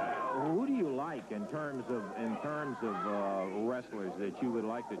 Who do you like in terms of wrestlers that you would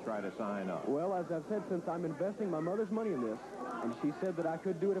like to try to sign up? Well, as I've said, since I'm investing my mother's money in this, and she said that I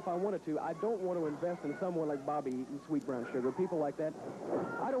could do it if I wanted to, I don't want to invest in someone like Bobby Eaton, Sweet Brown Sugar, people like that.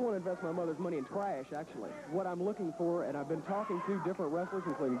 I don't want to invest my mother's money in trash, actually. What I'm looking for, and I've been talking to different wrestlers,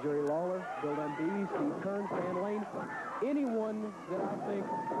 including Jerry Lawler, Bill Dundee, Steve Keirn, Stan Lane, anyone that I think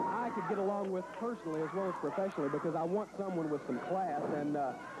I could get along with personally as well as professionally, because I want someone with some class, and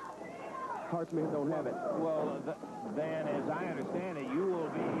Hart's men don't have it. Well, then, as I understand it, you will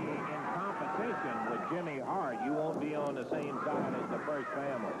be in competition with Jimmy Hart. You won't be on the same side as the First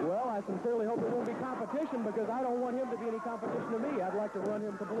Family. Well, I sincerely hope there won't be competition because I don't want him to be any competition to me. I'd like to run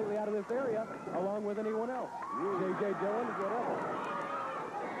him completely out of this area along with anyone else. J.J. Dillon, whatever.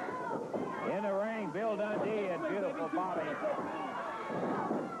 In the ring, Bill Dundee and beautiful Bobby.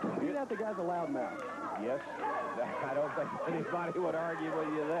 See that? The guy's a loudmouth. Yes. I don't think anybody would argue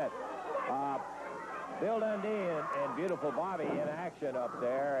with you that. Bill Dundee and beautiful Bobby in action up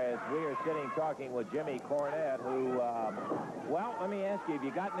there as we are sitting talking with Jimmy Cornette, who, well, let me ask you, have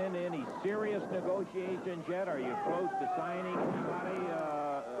you gotten into any serious negotiations yet? Are you close to signing anybody,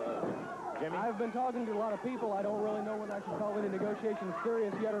 Jimmy? I've been talking to a lot of people. I don't really know whether I should call any negotiations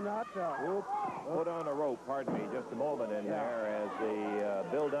serious yet or not. Put on the rope, pardon me, just a moment in there as the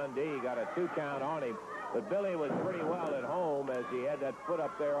Bill Dundee got a 2 count on him. But Billy was pretty well at home as he had that foot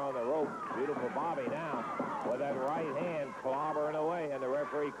up there on the rope. Beautiful Bobby now with that right hand clobbering away. And the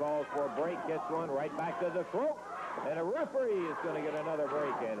referee calls for a break, gets one right back to the throat. And a referee is going to get another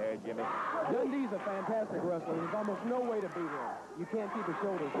break in here, Jimmy. Dundee's a fantastic wrestler. There's almost no way to beat him. You can't keep his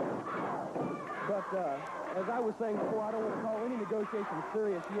shoulders down. But as I was saying before, I don't want to call any negotiations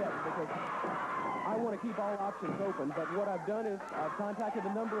serious yet because I want to keep all options open. But what I've done is I've contacted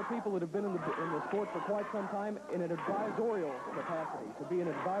a number of people that have been in the sport for quite some time in an advisorial capacity, to be an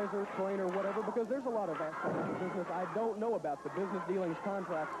advisor, trainer, whatever, because there's a lot of aspects of the business I don't know about. The business dealings,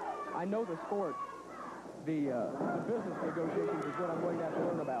 contracts. I know the sport. The business negotiations is what I'm going to have to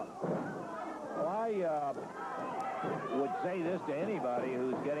learn about. Well, I would say this to anybody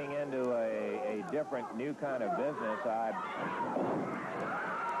who's getting into a different, new kind of business. I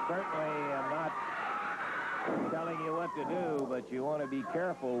certainly am not telling you what to do, but you want to be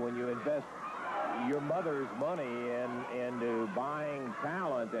careful when you invest your mother's money into buying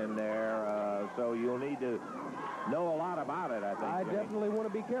talent in there, so you'll need to know a lot about it, I think. I Jimmy. definitely want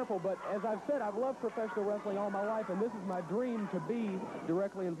to be careful, but as I've said, I've loved professional wrestling all my life, and this is my dream to be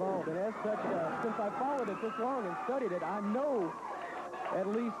directly involved. And as such, since I've followed it this long and studied it, I know at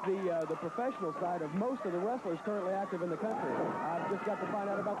least the professional side of most of the wrestlers currently active in the country. I've just got to find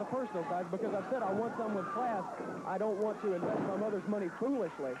out about the personal side because I've said I want someone with class. I don't want to invest my mother's money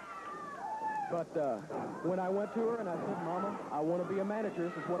foolishly. But when I went to her and I said, Mama, I want to be a manager.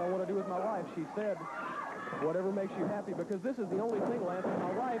 This is what I want to do with my life. She said, whatever makes you happy, because this is the only thing, Lance, in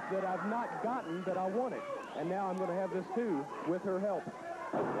my life that I've not gotten that I wanted. And now I'm going to have this, too, with her help.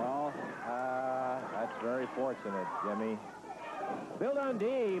 Well, that's very fortunate, Jimmy. Bill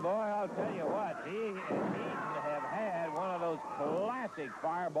Dundee, boy, I'll tell you what, he and Eaton have had one of those classic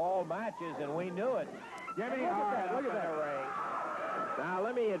fireball matches, and we knew it. Jimmy, look at that ring. Now,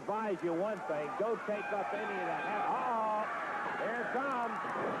 let me advise you one thing. Don't take up any of that. Uh-oh. Here comes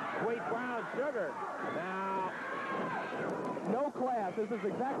Sweet Brown Sugar. Now, no class. This is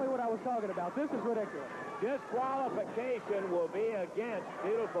exactly what I was talking about. This is ridiculous. Disqualification will be against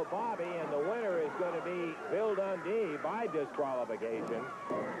beautiful Bobby, and the winner is going to be Bill Dundee by disqualification.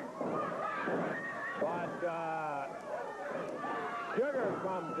 But Sugar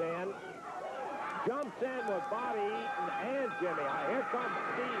comes in, jumps in with Bobby Eaton and Jimmy. Here comes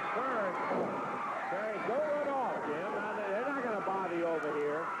Steve Keirn. Go right off, Jim. Now, they're not going to bother you over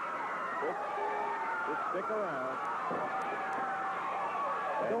here. stick around.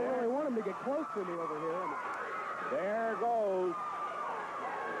 I don't really want him to get close to me over here. There goes.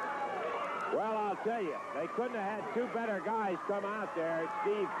 Well, I'll tell you, they couldn't have had two better guys come out there,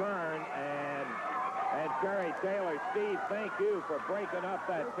 Steve Kern and Terry Taylor. Steve, thank you for breaking up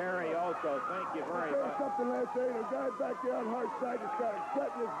that Terry also. Thank you very much. Something last night, a guy back there on hard side just got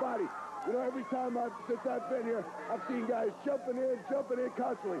sweating his body. You know, every time since I've been here, I've seen guys jumping in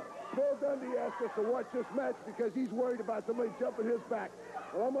constantly. Bill Dundee asked us to watch this match because he's worried about somebody jumping his back.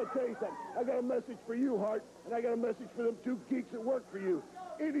 Well, I'm going to tell you something. I got a message for you, Hart, and I got a message for them two geeks that work for you.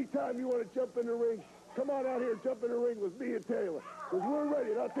 Anytime you want to jump in the ring, come on out here and jump in the ring with me and Taylor, because we're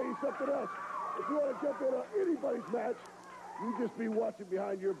ready. And I'll tell you something else. If you want to jump in on anybody's match, you just be watching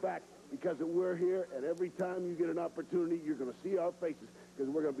behind your back, because we're here, and every time you get an opportunity, you're going to see our faces,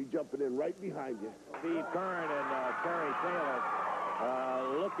 because we're going to be jumping in right behind you. Steve Kern and Terry Taylor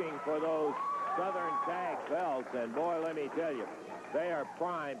looking for those Southern Tag belts, and boy, let me tell you, they are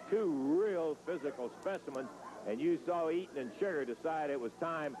primed, two real physical specimens, and you saw Eaton and Sugar decide it was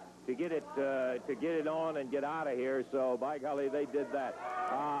time to get it on and get out of here. So by golly, they did that.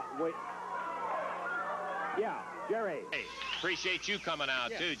 Yeah, Jerry. Hey, appreciate you coming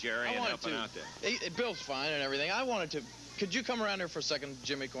out too, Jerry, and helping out there. Bill's fine and everything. I wanted to. Could you come around here for a second,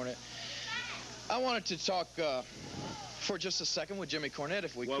 Jimmy Cornette? I wanted to talk for just a second with Jimmy Cornette,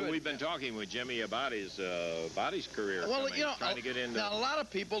 if we could. Well, we've been talking with Jimmy about his career. Well, you know, trying to get into. Now, a lot of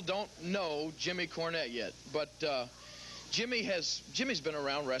people don't know Jimmy Cornette yet, but Jimmy's been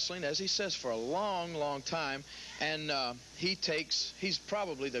around wrestling, as he says, for a long, long time, and he's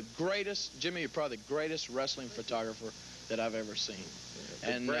probably the greatest. Jimmy is probably the greatest wrestling photographer that I've ever seen.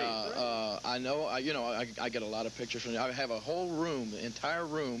 And I know, I get a lot of pictures from him. I have a whole room, the entire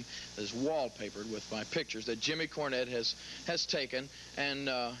room, is wallpapered with my pictures that Jimmy Cornette has taken, and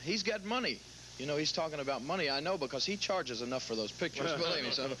he's got money. You know, he's talking about money. I know, because he charges enough for those pictures, believe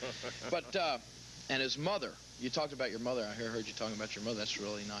me. So, but and his mother. You talked about your mother. I heard you talking about your mother. That's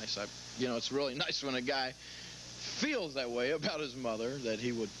really nice. It's really nice when a guy feels that way about his mother, that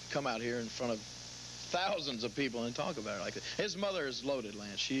he would come out here in front of thousands of people and talk about it like that. His mother is loaded,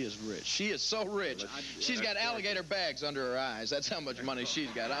 Lance. She is rich. She is so rich. She's got alligator bags under her eyes. That's how much money she's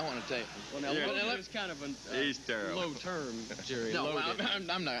got. I want to tell you. Well, now, loaded is kind of a low term, Jerry. No,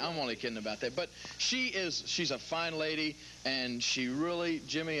 I'm not. I'm only kidding about that. But she's a fine lady, and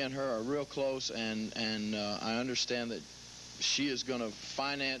Jimmy and her are real close, and I understand that she is going to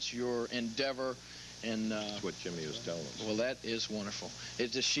finance your endeavor. And that's what Jimmy was telling us. Well, that is wonderful.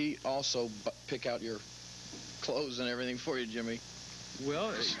 Does she also pick out your clothes and everything for you, Jimmy?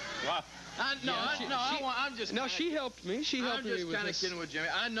 Well, I'm just. No, she helped me. She helped me with this. I'm just kind of kidding with Jimmy.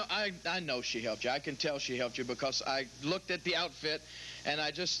 I know she helped you. I can tell she helped you, because I looked at the outfit, and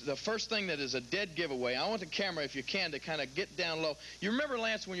the first thing that is a dead giveaway. I want the camera, if you can, to kind of get down low. You remember,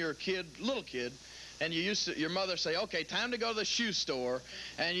 Lance, when you were a little kid, and your mother say, "Okay, time to go to the shoe store,"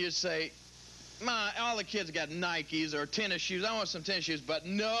 and you'd say, all the kids got Nikes or tennis shoes. I want some tennis shoes. But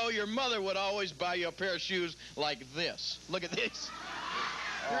no, your mother would always buy you a pair of shoes like this. Look at this.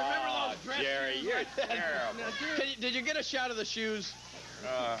 You remember those dresses? Jerry, you're terrible. Did you get a shot of the shoes?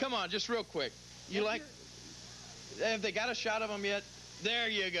 Come on, just real quick. Have they got a shot of them yet? There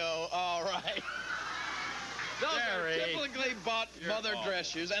you go. All right. Those are typically bought mother dress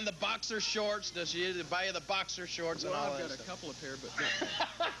shoes. And the boxer shorts. Does she buy you the boxer shorts and all that? I've got a couple of pair, but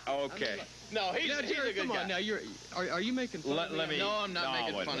no. Okay. No, he's a good come guy. On, now are you making fun of me? No, I'm not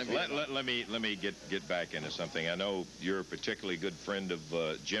making fun of you. Let me get back into something. I know you're a particularly good friend of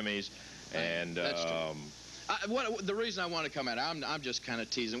Jimmy's, and that's the reason I want to come out, I'm just kind of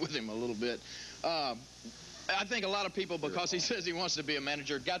teasing with him a little bit. I think a lot of people, because he says he wants to be a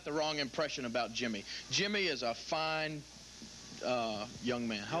manager, got the wrong impression about Jimmy. Jimmy is a fine young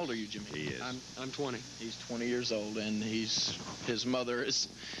man. How old are you, Jimmy? He is. I'm 20. He's 20 years old, and his mother is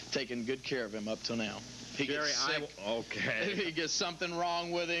taking good care of him up till now. He gets sick. Okay. If he gets something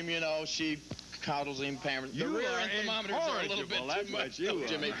wrong with him, she coddles him, pampers. The rear end thermometers are a little bit too much,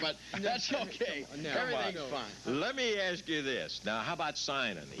 Jimmy, but that's okay. Everything's fine. Let me ask you this. Now, how about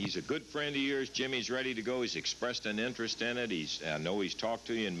signing? He's a good friend of yours. Jimmy's ready to go. He's expressed an interest in it. I know he's talked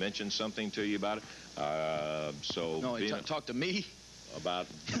to you and mentioned something to you about it. No, he talked to me? About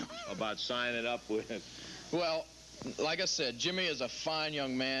signing up with him. Well, like I said, Jimmy is a fine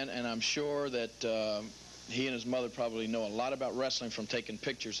young man, and I'm sure that he and his mother probably know a lot about wrestling from taking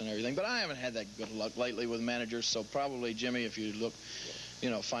pictures and everything, but I haven't had that good luck lately with managers, so probably, Jimmy, if you look,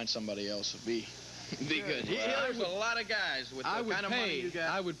 find somebody else, would be good. There's a lot of guys with the kind of money you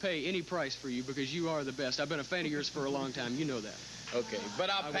got. I would pay any price for you, because you are the best. I've been a fan of yours for a long time. You know that. Okay, but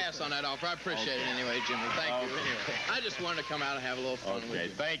I'll pass on that offer. I appreciate it anyway, Jimmy. Thank you. Anyway, I just wanted to come out and have a little fun with you.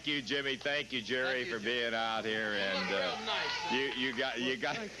 Thank you, Jimmy. Thank you, Jerry, for being out here. And you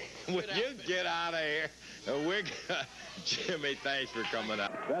got. When you get out of here, Jimmy, thanks for coming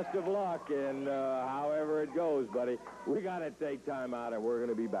out. Best of luck, and however it goes, buddy. We got to take time out, and we're going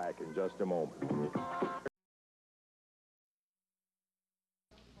to be back in just a moment.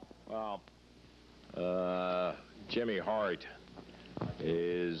 Well, Jimmy Hart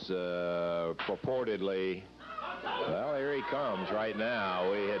is purportedly, well, here he comes right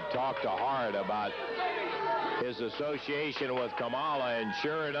now. We had talked to Hart about his association with Kamala, and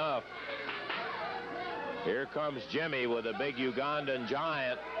sure enough, here comes Jimmy with a big Ugandan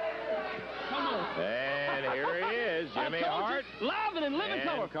giant. And here he is, Jimmy Hart. Live and in living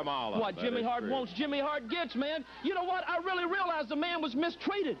color. Kamala. What Jimmy Hart wants, Jimmy Hart gets, man. You know what? I really realized the man was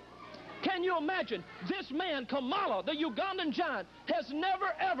mistreated. Can you imagine? This man, Kamala, the Ugandan giant, has never,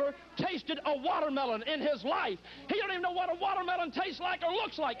 ever tasted a watermelon in his life. He don't even know what a watermelon tastes like or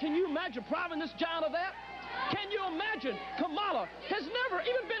looks like. Can you imagine depriving this giant of that? Can you imagine? Kamala has never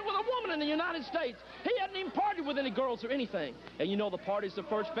even been with a woman in the United States. He hadn't even partied with any girls or anything. And you know the parties the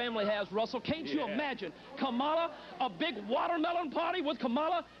First Family has, Russell. Can't you imagine? Kamala, a big watermelon party with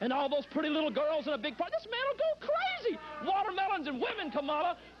Kamala and all those pretty little girls in a big party. This man will go crazy. Watermelons and women,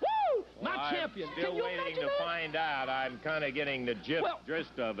 Kamala. Woo! My champion. I'm still waiting to find out. I'm kind of getting the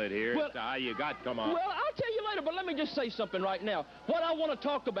gist of it here as to how you got Kamala. Well, I'll tell you later, but let me just say something right now. What I want to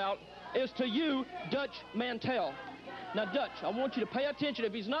talk about is to you, Dutch Mantell. Now, Dutch, I want you to pay attention.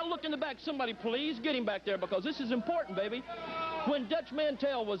 If he's not looking in the back, somebody please get him back there, because this is important, baby. When Dutch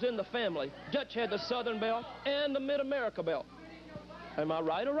Mantell was in the family, Dutch had the Southern belt and the Mid-America belt. Am I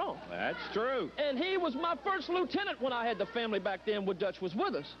right or wrong? That's true. And he was my first lieutenant when I had the family back then when Dutch was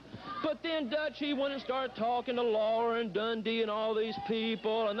with us. But then Dutch, he went and started talking to Lawler and Dundee and all these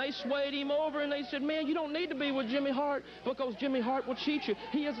people, and they swayed him over, and they said, man, you don't need to be with Jimmy Hart because Jimmy Hart will cheat you.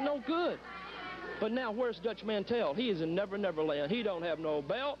 He is no good. But now, where's Dutch Mantell? He is in Never Never Land. He don't have no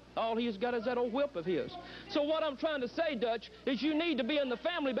belt. All he's got is that old whip of his. So what I'm trying to say, Dutch, is you need to be in the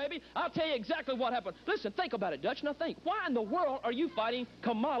family, baby. I'll tell you exactly what happened. Listen, think about it, Dutch. Now think, why in the world are you fighting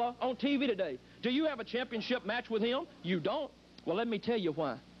Kamala on TV today? Do you have a championship match with him? You don't. Well, let me tell you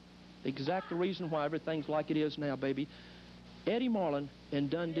why. The exact reason why everything's like it is now, baby. Eddie Marlin and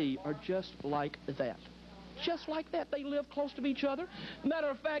Dundee are just like that. Just like that. They live close to each other. Matter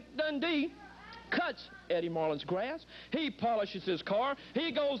of fact, Dundee cuts Eddie Marlin's grass. He polishes his car. He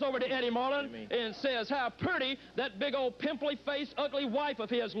goes over to Eddie Marlin and says how pretty that big old pimply-faced, ugly wife of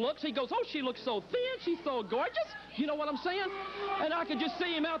his looks. He goes, oh, she looks so thin. She's so gorgeous. You know what I'm saying? And I could just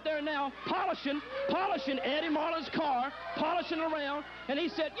see him out there now polishing Eddie Marlin's car, polishing around. And he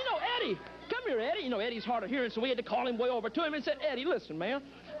said, you know, Eddie, come here, Eddie. You know, Eddie's hard of hearing, so we had to call him way over to him and said, Eddie, listen, man,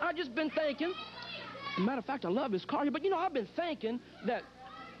 I just been thinking. Matter of fact, I love his car, but, you know, I've been thinking that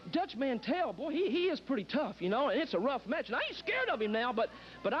Dutch Mantell, boy, he is pretty tough, you know, and it's a rough match. And I ain't scared of him now, but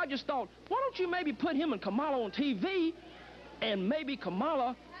I just thought, why don't you maybe put him and Kamala on TV, and maybe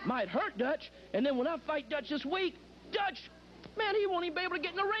Kamala might hurt Dutch, and then when I fight Dutch this week, Dutch, man, he won't even be able to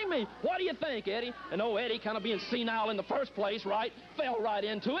get in the ring with me. What do you think, Eddie? And old Eddie, kind of being senile in the first place, right, fell right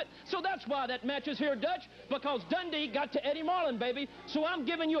into it. So that's why that match is here, Dutch, because Dundee got to Eddie Marlin, baby. So I'm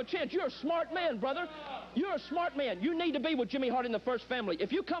giving you a chance. You're a smart man, brother. You're a smart man. You need to be with Jimmy Hart in the First Family.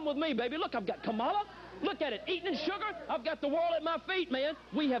 If you come with me, baby, look, I've got Kamala. Look at it, eating and sugar. I've got the world at my feet, man.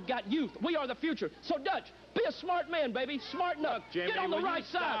 We have got youth. We are the future. So, Dutch, be a smart man, baby. Smart enough. Look, Jimmy, get on the right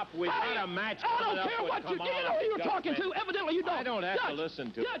side. We've got a match coming up with Kamala. I don't care what you know who you're talking to. Evidently, you don't. I don't have to listen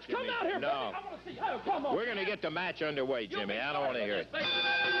to Dutch, it, Jimmy. come out here, no. baby. I want to see. Oh, come on. We're going to get the match underway, Jimmy. I don't want to hear it.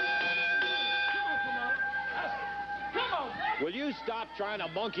 Come on. Will you stop trying to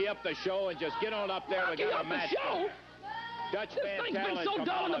monkey up the show and just get on up there and get a match? Show? Dutch this thing's been so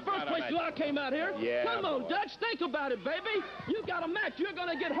dull in the first place till I came out here. Yeah, come on, Dutch, think about it, baby. You got a match. You're going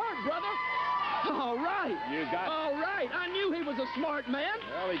to get hurt, brother. All right. All right. I knew he was a smart man.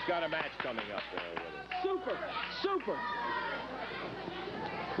 Well, he's got a match coming up there with him. Super. Super.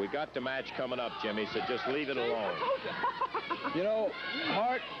 We got the match coming up, Jimmy, so just leave it alone. You know,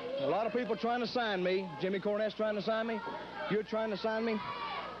 Hart, a lot of people trying to sign me. Jimmy Cornette's trying to sign me. You're trying to sign me.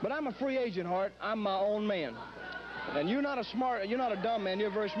 But I'm a free agent, Hart. I'm my own man. And you're not a dumb man. You're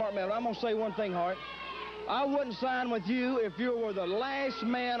a very smart man. But I'm going to say one thing, Hart. I wouldn't sign with you if you were the last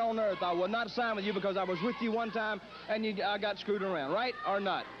man on earth. I would not sign with you because I was with you one time and I got screwed around, right or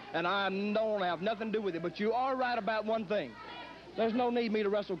not? And I don't have nothing to do with it. But you are right about one thing. There's no need me to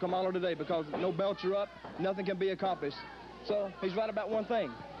wrestle Kamala today because no belts are up. Nothing can be accomplished. So he's right about one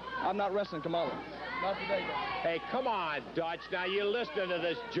thing. I'm not wrestling Kamala. Not today, Dutch. Hey, come on, Dutch. Now, you listen to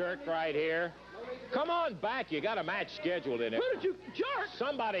this jerk right here. Come on back. You got a match scheduled in it. Who did you jerk?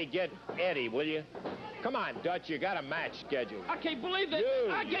 Somebody get Eddie, will you? Come on, Dutch. You got a match scheduled. I can't believe that.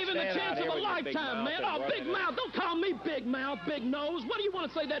 I gave him the stand chance out of here a with your big lifetime, mouth man. and Oh, big running it. mouth. Don't call me big mouth, big nose. What do you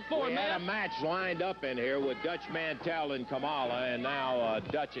want to say that for, We had a man? match lined up in here with Dutch Mantell and Kamala, and now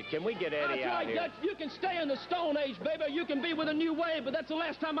Dutch. Can we get Eddie That's out right, here? Dutch. You can stay in the Stone Age, baby, or you can be with a new wave, but that's the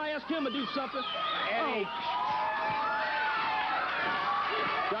last time I asked him to do something. Eddie.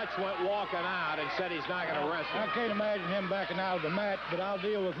 Dutch went walking out and said he's not going to wrestle. I can't imagine him backing out of the match, but I'll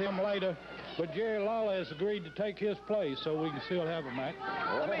deal with him later. But Jerry Lawler has agreed to take his place, so we can still have a match.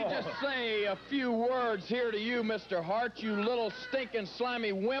 Let me just say a few words here to you, Mr. Hart, you little stinking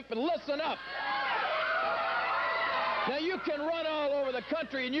slimy wimp, and listen up. Now, you can run all over the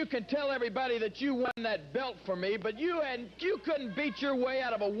country and you can tell everybody that you won that belt for me, but you couldn't beat your way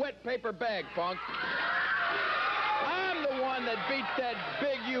out of a wet paper bag, Funk. I'm the one that beat that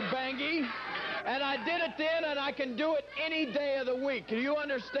big Ubangi, and I did it then, and I can do it any day of the week. Do you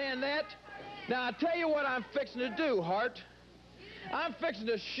understand that? Now, I'll tell you what I'm fixing to do, Hart. I'm fixing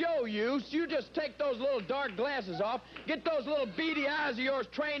to show you, so you just take those little dark glasses off, get those little beady eyes of yours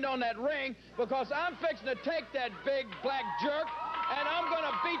trained on that ring, because I'm fixing to take that big black jerk, and I'm going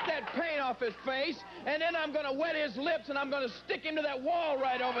to beat that paint off his face, and then I'm going to wet his lips, and I'm going to stick him to that wall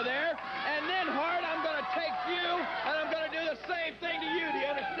right over there, and then, Hart, I'm going to take you, and I'm going to do the same thing to you. Do you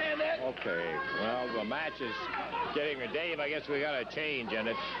understand that? Okay. Well, the match is getting a Dave. I guess we got a change in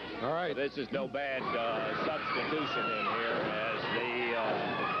it. All right. This is no bad substitution in here as the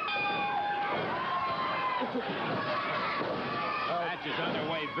match is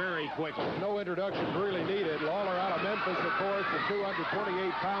underway very quickly. No introductions really needed. Lawler out of Memphis, of course, at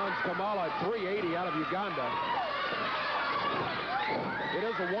 228 pounds. Kamala at 380 out of Uganda. It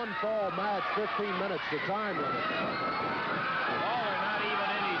is a one-fall match, 15 minutes to time limit. Lawler not even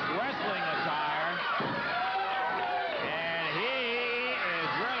in his wrestling attire. And he is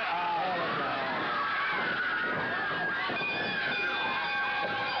really...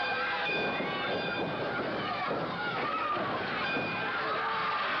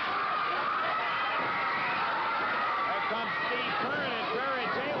 There comes Steve Kern and Jerry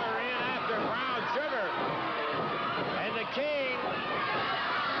Taylor in after Brown Sugar. And the King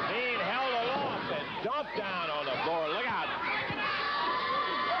being held aloft and dumped down on the floor. Look out.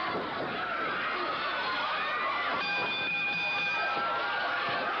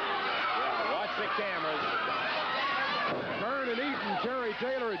 Yeah, watch the cameras. Kern and Eaton, Terry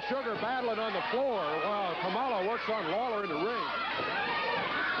Taylor and Sugar battling on the floor while Kamala works on Lawler in the ring.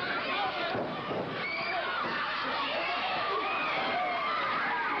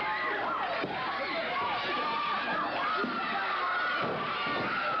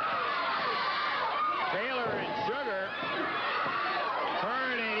 Taylor and Sugar.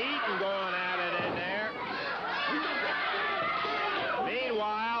 Kern and Eaton going at it in there.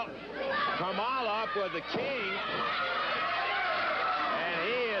 Meanwhile, Kamala up with the King. And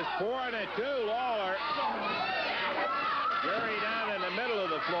he is pouring it to Lawler. Jerry down in the middle of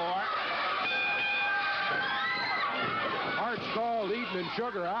the floor. Hart's called Eaton and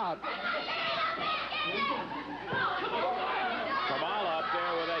Sugar out. Kamala up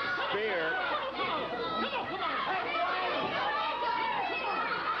there with that spear.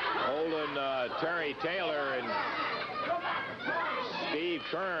 Holding Terry Taylor and Steve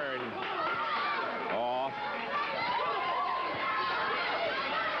Kern off.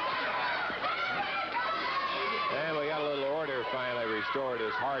 And we got a little order finally restored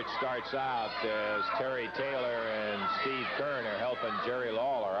as Hart starts out as Terry Taylor and Steve Kern are helping Jerry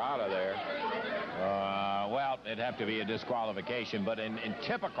Lawler out of there. Well, it'd have to be a disqualification, but in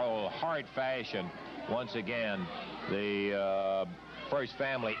typical Hart fashion, once again, the First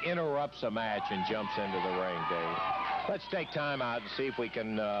Family interrupts a match and jumps into the ring, Dave. Let's take time out and see if we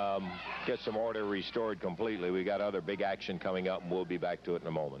can get some order restored completely. We got other big action coming up, and we'll be back to it in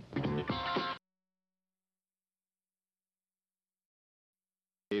a moment.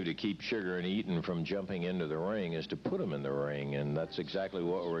 To keep Sugar and Eaton from jumping into the ring is to put them in the ring, and that's exactly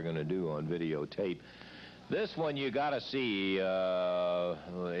what we're going to do on videotape. This one you got to see.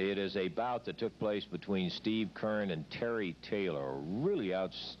 It is a bout that took place between Steve Kern and Terry Taylor, a really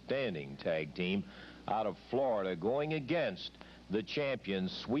outstanding tag team out of Florida, going against the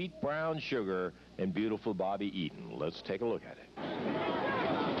champions Sweet Brown Sugar and Beautiful Bobby Eaton. Let's take a look at it.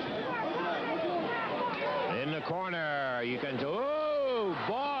 In the corner, you can do... Oh,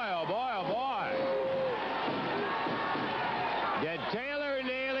 boy, oh, boy, oh, boy. Did Taylor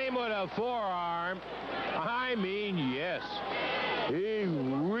nail him with a forearm? I mean, yes. He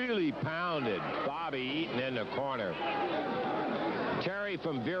really pounded Bobby corner. Terry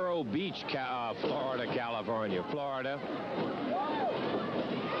from Vero Beach, Florida, California, Florida.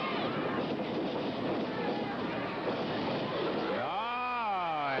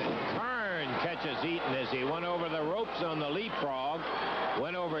 Catches Eaton as he went over the ropes on the leapfrog.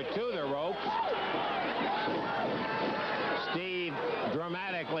 Went over to the ropes. Steve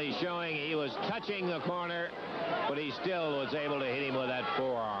dramatically showing he was touching the corner, but he still was able to hit him with that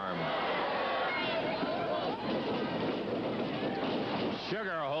forearm.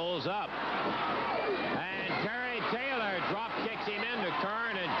 Sugar holds up. And Terry Taylor drop kicks him into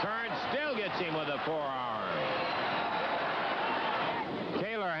Kern, and Kern still gets him with a forearm.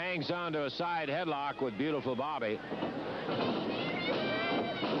 Taylor hangs on to a side headlock with Beautiful Bobby.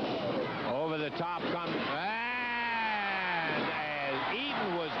 Over the top comes, and as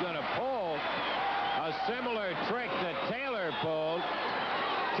Eaton was going to pull a similar trick that Taylor pulled,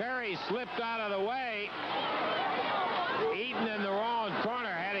 Terry slipped out of the way. Eaton in the wrong corner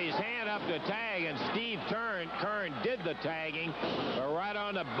had his hand up to tag, and Steve Kern did the tagging, but right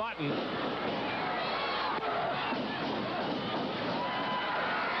on the button.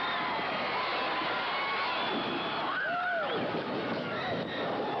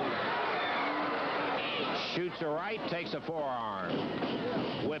 Shoots a right, takes a forearm.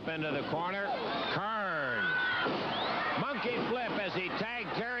 Whip into the corner. Kern. Monkey flip as he tagged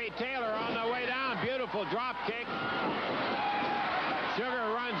Terry Taylor on the way down. Beautiful drop kick.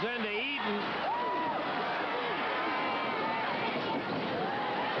 Sugar runs into Eaton.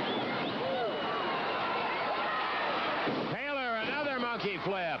 Taylor, another monkey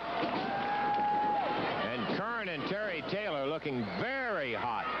flip. And Kern and Terry Taylor looking very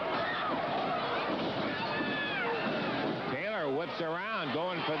hot. Whips around,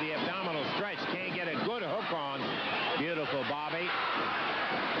 going for the abdominal stretch. Can't get a good hook on Beautiful Bobby.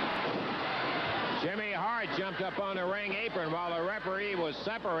 Jimmy Hart jumped up on the ring apron while the referee was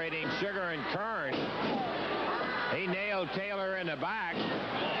separating Sugar and Kern. He nailed Taylor in the back.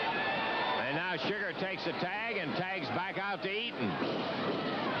 And now Sugar takes a tag and tags back out to Eaton.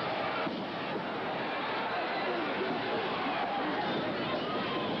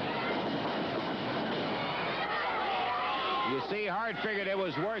 You see, Hart figured it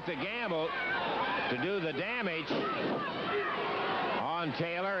was worth the gamble to do the damage on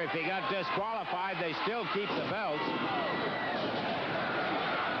Taylor. If he got disqualified, they still keep the belts.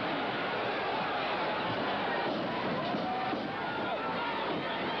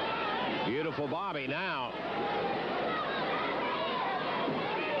 Beautiful Bobby now.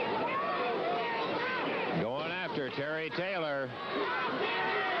 Going after Terry Taylor.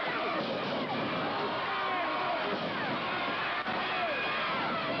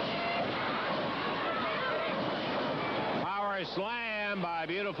 Slam by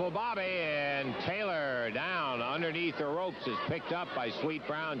Beautiful Bobby, and Taylor down underneath the ropes is picked up by Sweet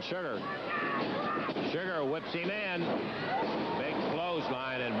Brown Sugar. Sugar whips him in. Big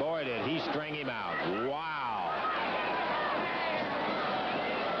clothesline, and boy, did he string him out. Wow.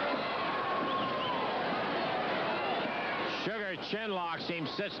 Sugar chin locks him,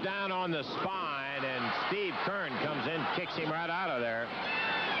 sits down on the spine, and Steve Kern comes in, kicks him right out of there.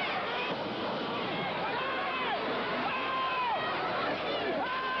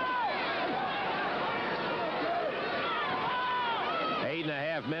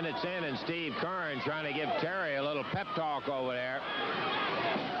 8.5 minutes in, and Steve Kern trying to give Terry a little pep talk over there.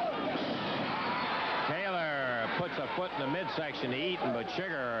 Taylor puts a foot in the midsection to Eaton, but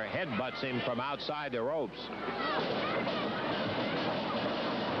Sugar headbutts him from outside the ropes.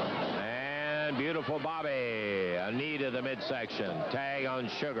 And Beautiful Bobby, a knee to the midsection. Tag on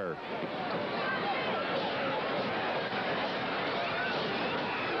Sugar.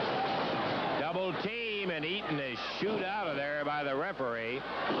 Double team, and Eaton is shooed out of there by the referee,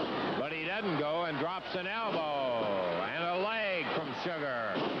 but he doesn't go and drops an elbow and a leg from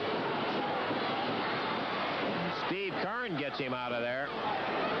Sugar. Steve Kern gets him out of there.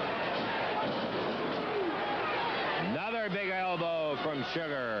 Another big elbow from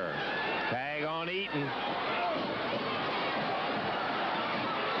Sugar. Tag on Eaton.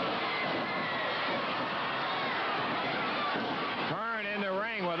 Kern in the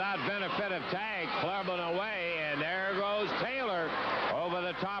ring without benefit of tag, clubbing away, and there goes Taylor over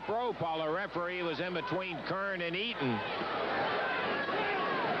the top rope while the referee was in between Kern and Eaton.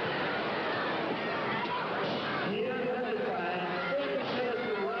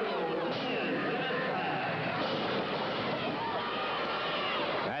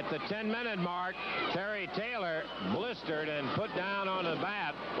 At the 10-minute mark, Terry Taylor blistered and put down on the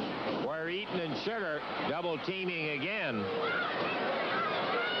mat, where Eaton and Sugar double teaming again.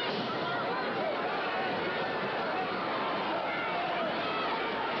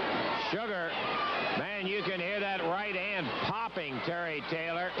 Sugar, man, you can hear that right hand popping Terry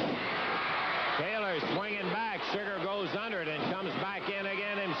Taylor. Taylor swinging back. Sugar goes under it and comes back in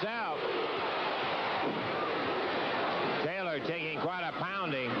again himself. Taylor taking quite a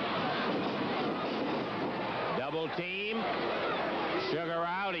pounding. Double team. Sugar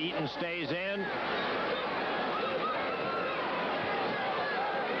out. Eaton stays in.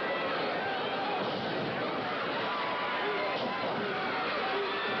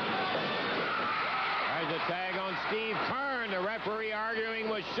 There's a tag on Steve Kern. The referee arguing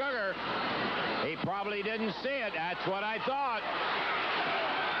with Sugar. He probably didn't see it. That's what I thought.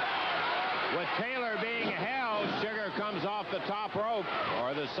 With Taylor being held, Sugar comes off the top rope,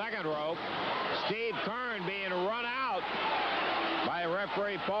 or the second rope. Steve Kern being run out by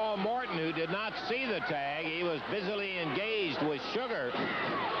referee Paul Morton, who did not see the tag. He was busily engaged with Sugar.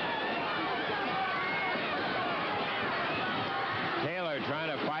 Taylor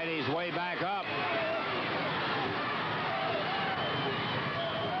trying to fight his way back up.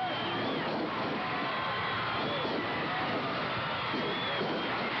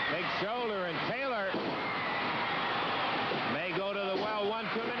 Shoulder, and Taylor may go to the well one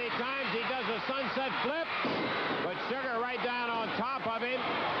too many times. He does a sunset flip, but Sugar right down on top of him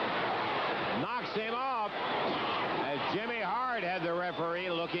knocks him off as Jimmy Hart had the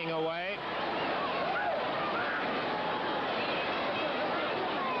referee looking away.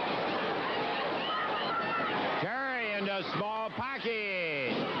 Terry into a small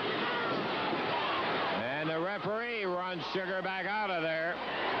package, and the referee runs Sugar back out of there.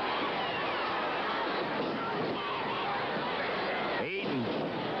 Eaton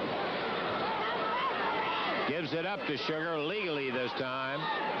gives it up to Sugar legally this time.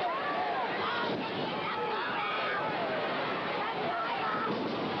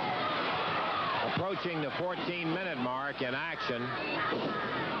 Approaching the 14-minute mark in action.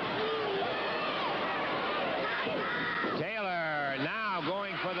 Taylor now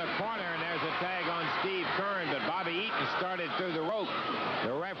going for the corner, and there's a tag on Steve Kern, but Bobby Eaton started through the rope.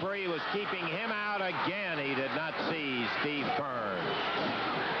 The referee was keeping him out again. He did not see Steve Kern.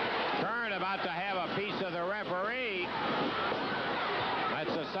 Kern about to have a piece of the referee. That's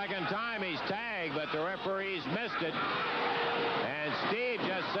the second time he's tagged, but the referee's missed it. And Steve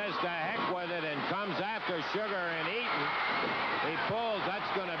just says to heck with it and comes after Sugar and Eaton. He pulls. That's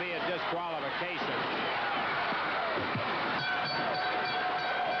going to be a disqualification.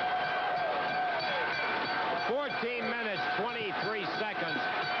 Minutes, 23 seconds.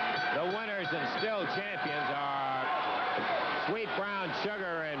 The winners and still champions are Sweet Brown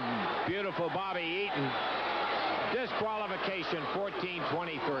Sugar and beautiful Bobby Eaton. Disqualification,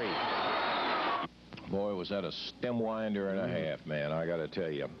 14-23. Boy, was that a stem winder and a half, man. I got to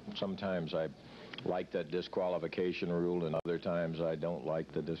tell you, sometimes I like that disqualification rule, and other times I don't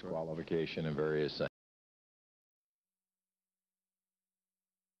like the disqualification in various things.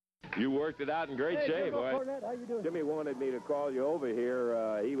 You worked it out in great shape, boy. How you doing? Jimmy wanted me to call you over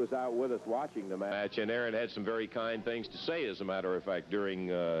here. He was out with us watching the match. And Aaron had some very kind things to say, as a matter of fact, during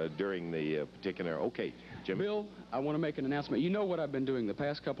the particular. Okay, Jimmy. Bill, I want to make an announcement. You know what I've been doing the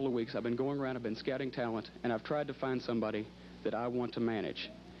past couple of weeks. I've been going around, I've been scouting talent, and I've tried to find somebody that I want to manage.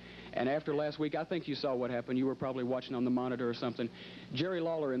 And after last week, I think you saw what happened. You were probably watching on the monitor or something. Jerry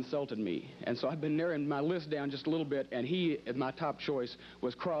Lawler insulted me. And so I've been narrowing my list down just a little bit, and he, my top choice,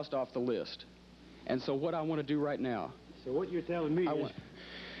 was crossed off the list. And so what I want to do right now... So what you're telling me is...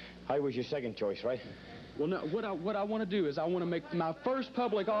 I was your second choice, right? Well, no, what I want to do is I want to make my first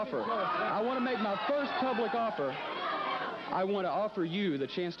public offer. I want to make my first public offer. I want to offer you the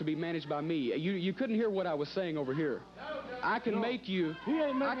chance to be managed by me. You couldn't hear what I was saying over here. I can make you... He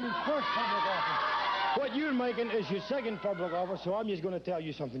ain't making his first public offer. What you're making is your second public offer, so I'm just going to tell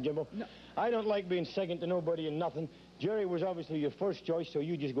you something, Jimbo. No. I don't like being second to nobody and nothing. Jerry was obviously your first choice, so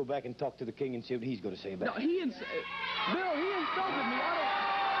you just go back and talk to the king and see what he's going to say about it. No, Bill, he insulted me.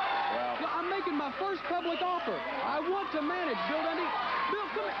 Well, I'm making my first public offer. I want to manage Bill Dundee. Bill,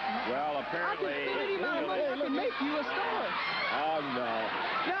 come here. Well, apparently... I can spend any amount of money. I can make you a star. Oh, no.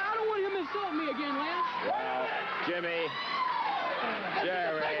 Now, I don't want him insulting me again, Lance. Well, Jimmy...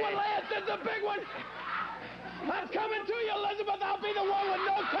 Jerry. This is a big one, Lance. This is a big one. I'm coming to you, Elizabeth. I'll be the one with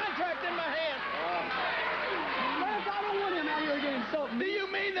no contract in my hand. Lance, I don't want him out here again insulting me. Do you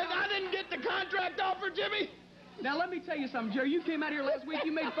mean that I didn't get the contract offer, Jimmy? Now, let me tell you something, Jerry. You came out here last week.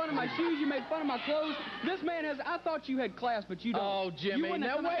 You made fun of my shoes. You made fun of my clothes. This man has... I thought you had class, but you don't. Oh, Jimmy.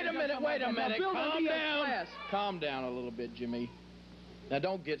 Now, wait a minute. Calm down. Calm down a little bit, Jimmy. Now,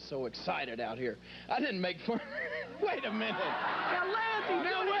 don't get so excited out here. I didn't make fun... Wait a minute. Now, Lance,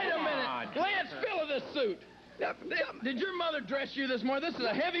 wait a minute. Lance, fill of this suit. Did your mother dress you this morning? This is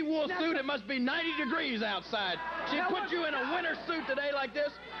a heavy wool suit. It must be 90 degrees outside. She put you in a winter suit today like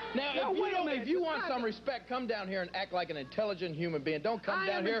this? Now, if you want some respect, come down here and act like an intelligent human being. Don't come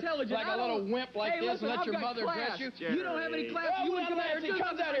down here like a little wimp like this and let your mother dress you. You don't have any class. You wouldn't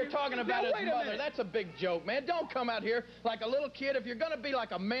come down here talking about his mother. That's a big joke, man. Don't come out here like a little kid. If you're going to be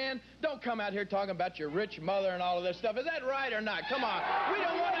like a man, don't come out here talking about your rich mother and all of this stuff. Is that right or not? Come on. We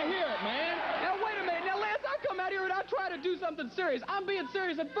don't want to hear it, man. Now, wait a minute. Now, Lance, I come out here and I try to do something serious. I'm being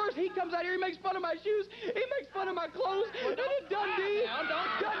serious. At first, he comes out here, he makes fun of my shoes, he makes fun of my clothes, and then Dundee,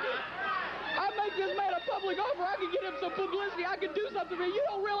 I make this man a public offer. I can get him some publicity. I can do something for you. You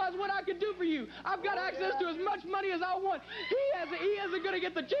don't realize what I can do for you. I've got access to as much money as I want. He isn't going to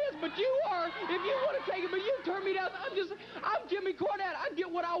get the chance, but you are. If you want to take it, but you turn me down. I'm Jimmy Cornette. I get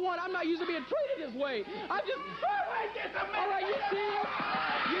what I want. I'm not used to being treated this way. All right, you see this?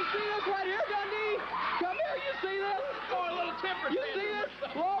 You see this right here, Dundee? Come here, you see this? Oh, a little temper. You see this?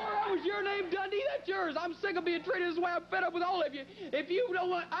 Lawler, that was your name, Dundee. That's yours. I'm sick of being treated this way. I'm fed up with all of you. If you don't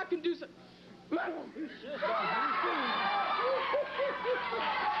want, I can do something.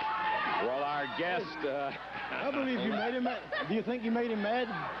 Well, our guest... I believe you made him mad. Do you think you made him mad?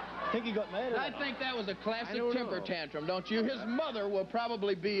 Think he got mad? I think that was a classic temper tantrum, don't you? His mother will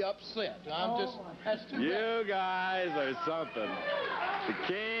probably be upset. That's too bad. You guys are something. The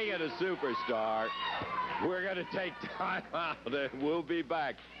king and a superstar. We're going to take time out, and we'll be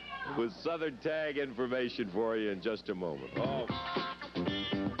back with Southern Tag information for you in just a moment. Oh.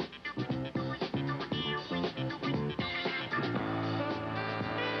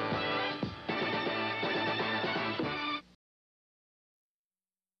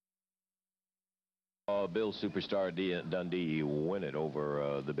 Bill Superstar Dundee win it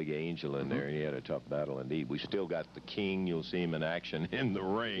over the Big Angel in there. He had a tough battle indeed. We still got the King. You'll see him in action in the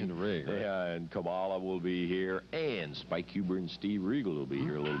ring. Right. Yeah, and Kamala will be here, and Spike Huber and Steve Regal will be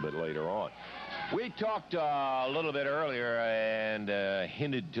here a little bit later on. We talked a little bit earlier and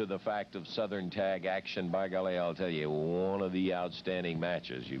hinted to the fact of Southern Tag action. By golly, I'll tell you, one of the outstanding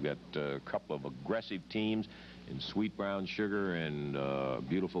matches. You've got a couple of aggressive teams in Sweet Brown Sugar and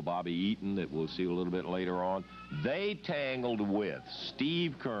beautiful Bobby Eaton that we'll see a little bit later on. They tangled with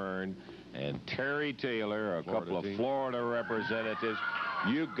Steve Kern and Terry Taylor, a couple of Florida representatives.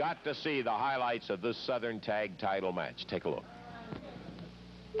 You've got to see the highlights of this Southern Tag title match. Take a look.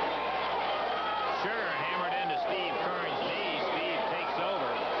 Sugar hammered into Steve Kern's knee. Steve takes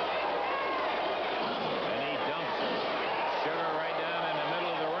over. And he dumps Sugar right down in the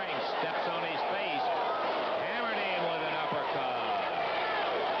middle of the ring. Steps on his face. Hammered him with an uppercut.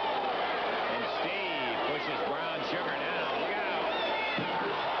 And Steve pushes Brown Sugar down. Look out.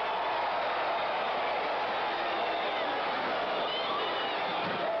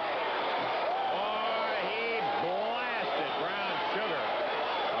 Boy, he blasted Brown Sugar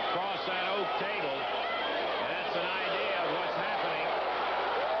across that oak table. And that's an idea of what's happening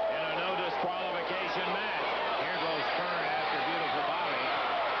in a no disqualification match. Here goes Kern after beautiful Bobby.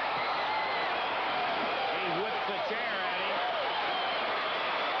 He whips the chair at him.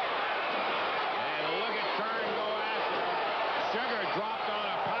 And look at Kern go after him. Sugar dropped on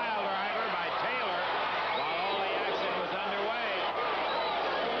a pile driver by Taylor while all the action was underway.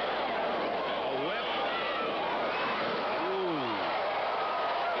 A whip. Ooh.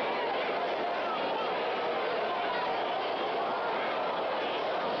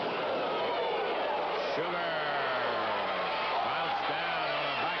 Sugar bounced down on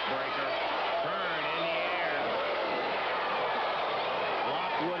a backbreaker. Kern in the air.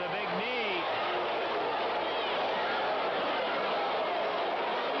 Dropped with a big knee.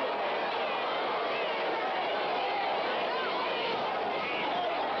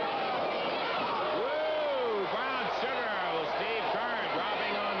 Woo! Brown Sugar with Steve Kern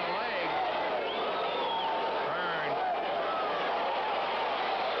dropping on the leg. Kern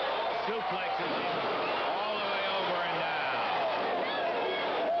suplexes him all the way over and down.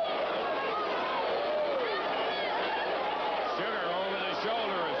 Sugar over the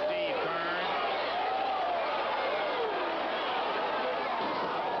shoulder of Steve Kern.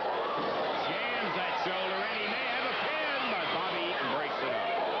 Jams that shoulder in. He may have a pin, but Bobby Eaton breaks it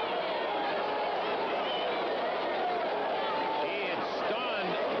up. He had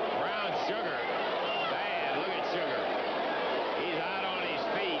stunned Brown Sugar. Bad. Look at Sugar. He's out on his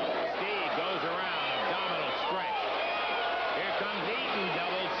feet. Steve goes around.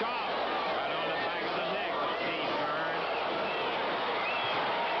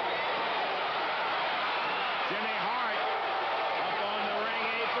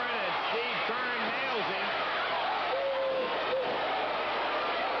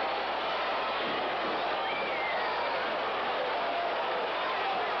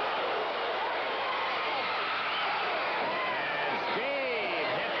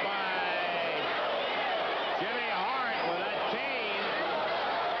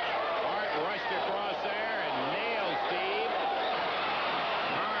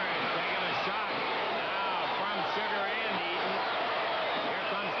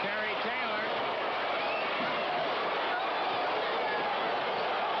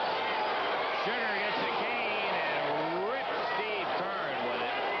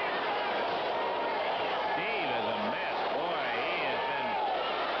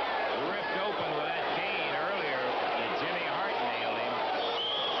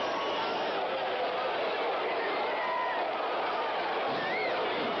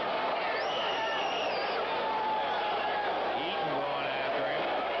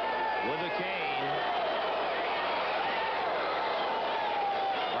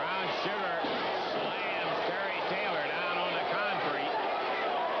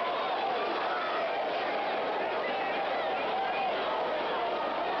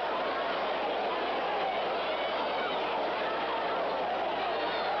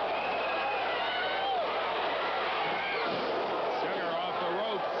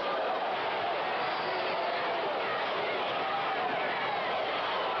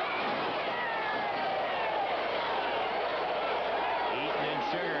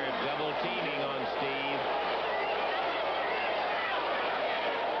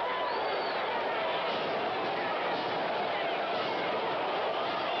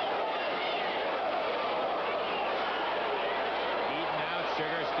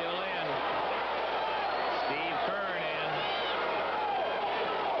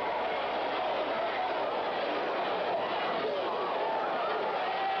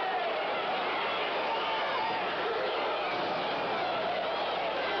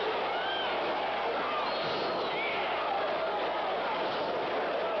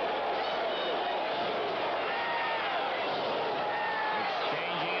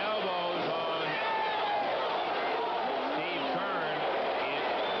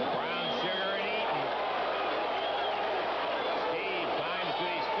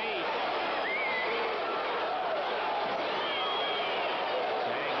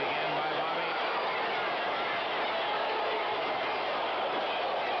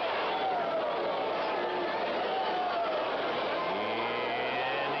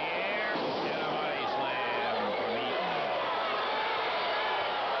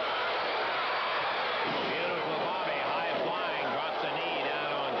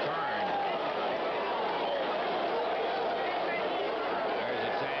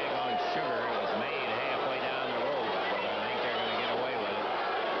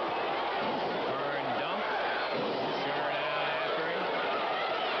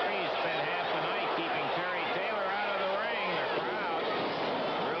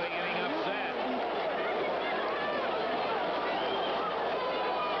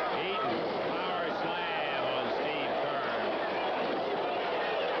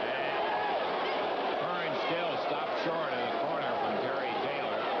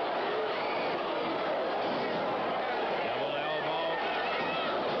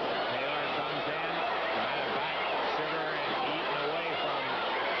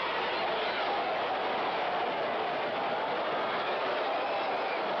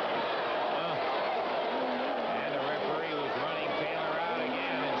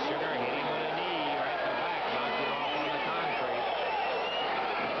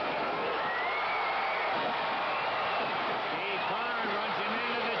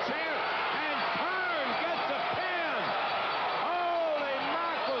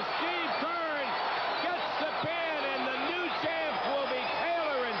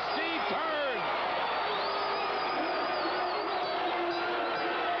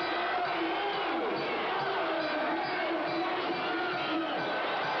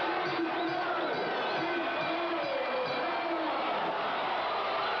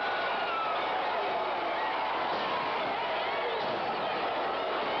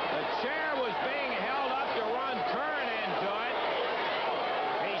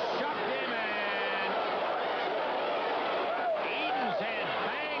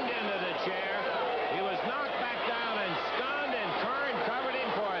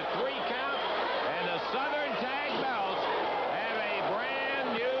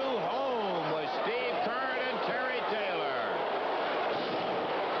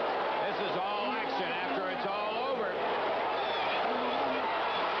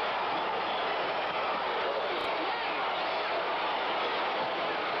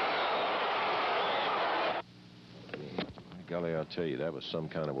 golly, I'll tell you, that was some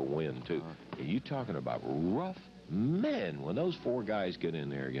kind of a win, too. You talking about rough men. When those 4 guys get in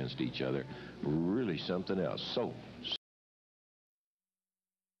there against each other, really something else. So,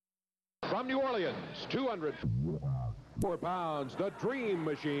 from New Orleans, 204 pounds, the Dream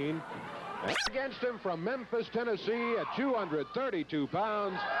Machine. Against him from Memphis, Tennessee, at 232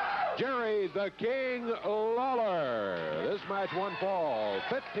 pounds, Jerry the King Lawler. This match one fall.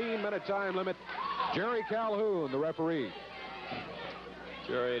 15-minute time limit. Jerry Calhoun, the referee.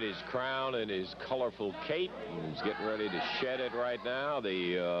 Jerry in his crown and his colorful cape. He's getting ready to shed it right now.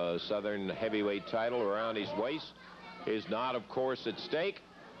 The Southern heavyweight title around his waist is not, of course, at stake.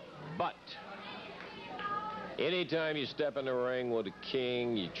 But anytime you step in the ring with a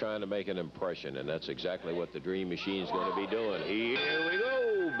king, you're trying to make an impression, and that's exactly what the Dream Machine's going to be doing. Here we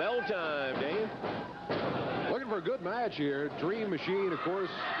go. Bell time, Dave. Looking for a good match here. Dream Machine, of course,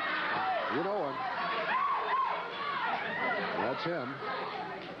 you know him. That's him.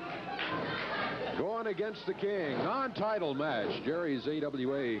 Going against the King. Non-title match. Jerry's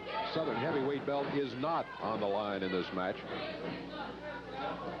AWA Southern Heavyweight belt is not on the line in this match.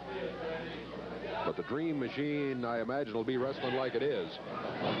 But the Dream Machine, I imagine, will be wrestling like it is.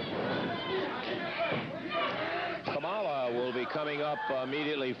 Kamala will be coming up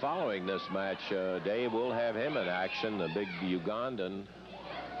immediately following this match. Dave, will have him in action, the big Ugandan.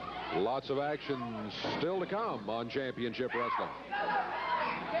 Lots of action still to come on Championship Wrestling.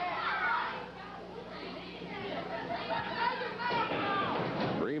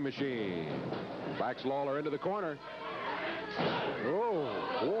 Dream Machine backs Lawler into the corner.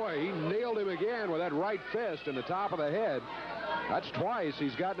 Oh, boy, he nailed him again with that right fist in the top of the head. That's twice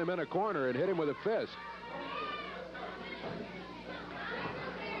he's gotten him in a corner and hit him with a fist.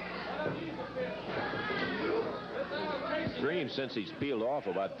 Dream, since he's peeled off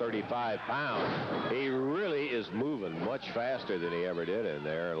about 35 pounds, he really is moving much faster than he ever did in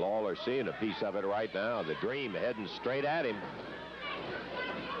there. Lawler seeing a piece of it right now. The Dream heading straight at him.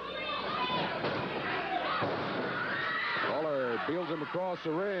 Lawler deals him across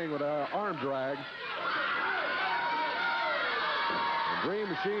the ring with an arm drag. The Dream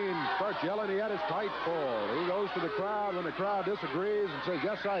Machine starts yelling he had his tights pulled. He goes to the crowd when the crowd disagrees and says,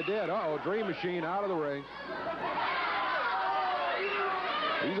 yes, I did. Uh-oh, Dream Machine out of the ring.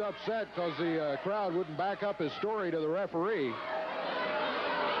 He's upset because the crowd wouldn't back up his story to the referee.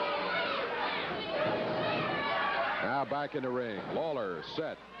 Now back in the ring. Lawler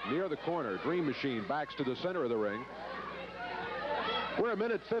set near the corner. Dream Machine backs to the center of the ring. We're 1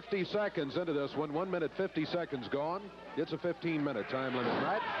 minute 50 seconds into this one. 1 minute 50 seconds gone. It's a 15-minute time limit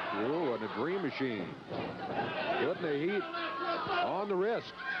match. Ooh, and a Dream Machine. Putting the heat on the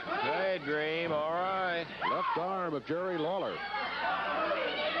wrist. Hey, Dream, all right. Left arm of Jerry Lawler.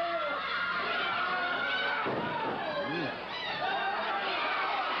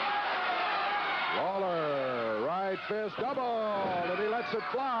 Lawler, right fist double, and he lets it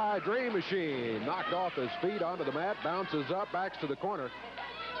fly. Dream Machine knocked off his feet onto the mat, bounces up, backs to the corner.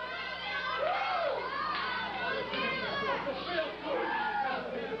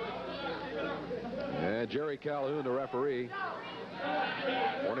 And Jerry Calhoun, the referee,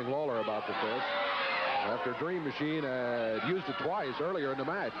 warning Lawler about the fist after Dream Machine had used it twice earlier in the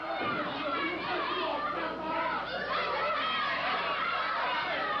match.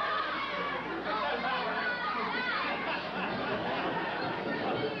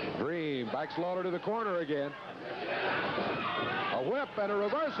 Dream backs Lawler to the corner again. A whip and a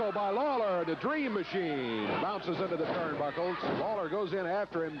reversal by Lawler. The Dream Machine bounces into the turnbuckles. Lawler goes in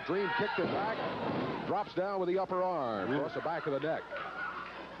after him. Dream kicked it back. Drops down with the upper arm across the back of the neck.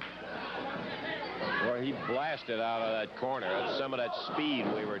 Well, he blasted out of that corner. That's some of that speed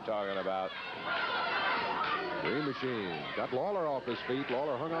we were talking about. Dream Machine got Lawler off his feet.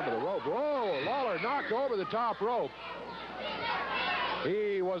 Lawler hung onto the rope. Whoa! Lawler knocked over the top rope.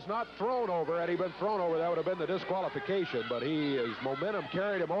 He was not thrown over. Had he been thrown over, that would have been the disqualification. But his momentum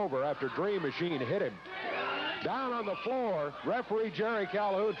carried him over after Dream Machine hit him. Down on the floor, referee Jerry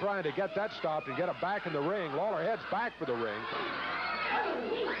Calhoun trying to get that stopped and get it back in the ring. Lawler heads back for the ring.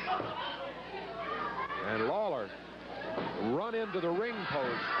 And Lawler run into the ring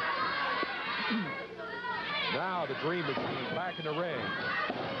post. Now the Dream Machine back in the ring.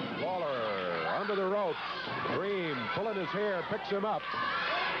 Lawler under the ropes. Dream pulling his hair, picks him up.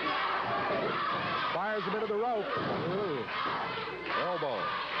 Fires him into the rope. Ooh. Elbow.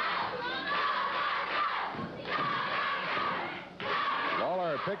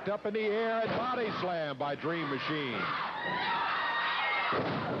 Lawler picked up in the air and body slam by Dream Machine.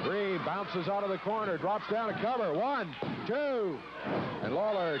 Three, bounces out of the corner, drops down to cover. 1, 2, and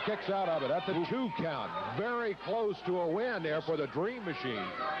Lawler kicks out of it. That's a 2 count. Very close to a win there for the Dream Machine.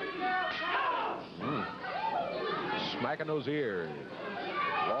 Smacking those ears.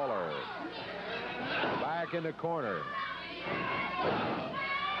 Lawler back in the corner.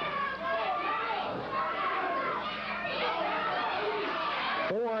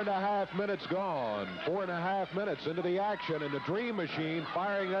 4.5 minutes gone. 4.5 minutes into the action, and the Dream Machine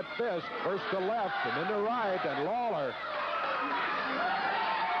firing that fist, first to left and then to right, and Lawler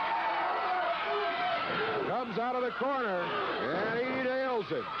comes out of the corner, and he nails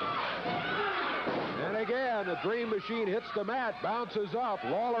it. And again, the Dream Machine hits the mat, bounces up.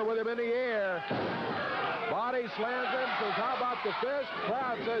 Lawler with him in the air. Body slams him, says, how about the fist?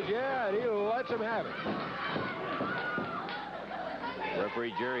 Crowd says, yeah, and he lets him have it.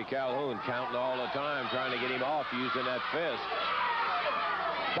 Referee Jerry Calhoun counting all the time, trying to get him off using that fist.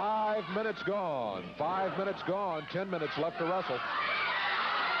 5 minutes gone. 5 minutes gone. 10 minutes left to wrestle.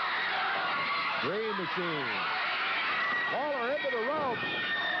 Dream Machine. Lawler into the ropes.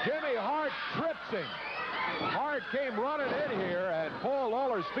 Jimmy Hart trips him. Hart came running in here and pulled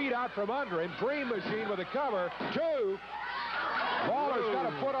Lawler's feet out from under him. Dream Machine with a cover. 2. Lawler's got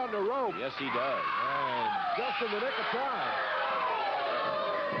a foot on the rope. Yes, he does. And just in the nick of time.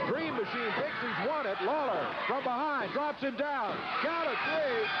 Dream Machine thinks he's won it. Lawler from behind drops him down. Count of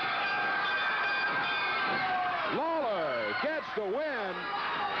 3. Lawler gets the win.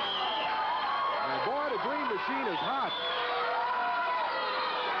 And boy, the Dream Machine is hot.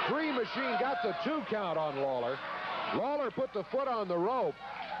 Dream Machine got the 2 count on Lawler. Lawler put the foot on the rope.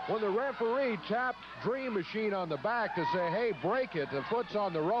 When the referee tapped Dream Machine on the back to say, hey, break it, the foot's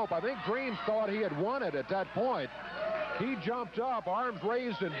on the rope, I think Dream thought he had won it at that point. He jumped up, arms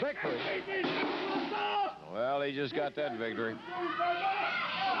raised in victory. Well, he just got that victory.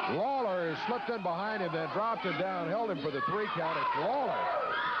 Lawler slipped in behind him, then dropped him down, held him for the 3 count. It's Lawler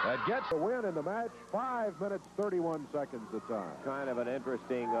that gets the win in the match. 5 minutes, 31 seconds the time. Kind of an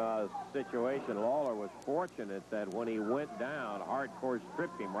interesting situation. Lawler was fortunate that when he went down, Hart, of course,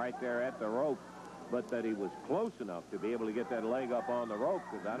 tripped him right there at the rope, but that he was close enough to be able to get that leg up on the rope,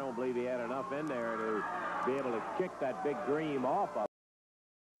 because I don't believe he had enough in there to be able to kick that big Dream off of.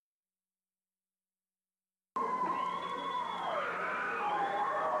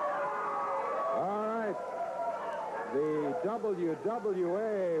 All right. The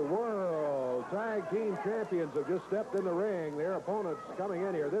WWA World Tag Team Champions have just stepped in the ring. Their opponents coming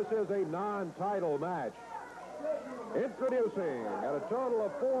in here. This is a non-title match. Introducing, at a total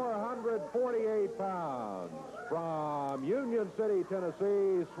of 448 pounds, from Union City,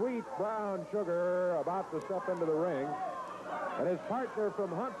 Tennessee, Sweet Brown Sugar, about to step into the ring. And his partner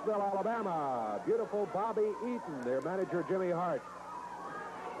from Huntsville, Alabama, beautiful Bobby Eaton, their manager, Jimmy Hart.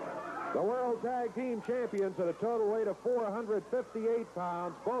 The World Tag Team Champions at a total weight of 458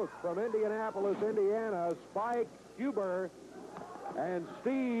 pounds, both from Indianapolis, Indiana, Spike Huber and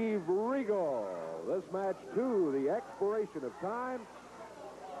Steve Regal. This match to the expiration of time.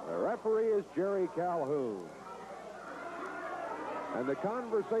 The referee is Jerry Calhoun. And the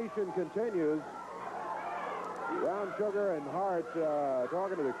conversation continues. Brown Sugar and Hart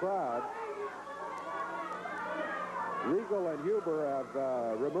talking to the crowd. Regal and Huber have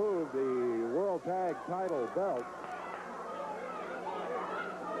removed the World Tag title belt.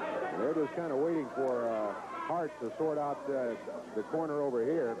 They're just kind of waiting for Hart to sort out the corner over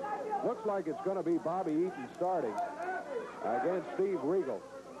here. Looks like it's going to be Bobby Eaton starting against Steve Regal.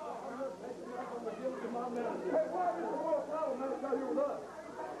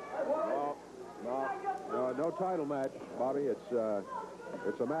 No title match, Bobby. It's a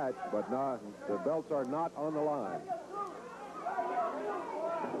match, but the belts are not on the line.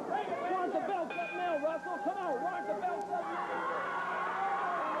 Rock the belts up now, Russell. Come on, rock the belts up now.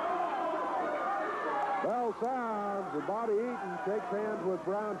 Bell sounds, and Bobby Eaton shakes hands with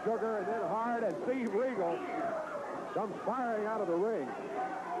Brown Sugar, and then Hart and Steve Regal comes firing out of the ring.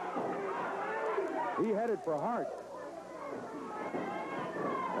 He headed for Hart.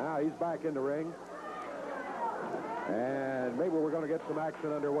 Now he's back in the ring. And maybe we're going to get some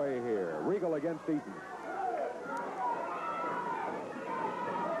action underway here. Regal against Eaton.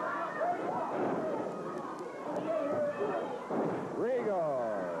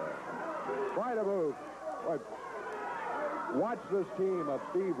 Regal. Quite a move. Watch this team of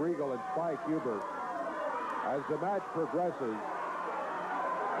Steve Regal and Spike Huber as the match progresses.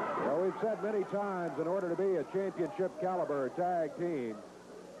 You know, we've said many times, in order to be a championship caliber tag team,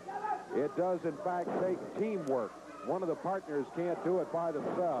 it does in fact take teamwork. One of the partners can't do it by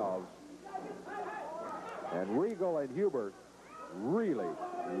themselves. And Regal and Huber really,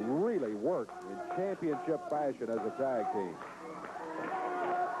 work in championship fashion as a tag team.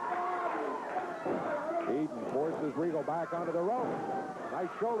 Eaton forces Regal back onto the rope. Nice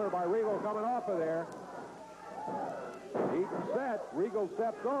shoulder by Regal coming off of there. Eaton set. Regal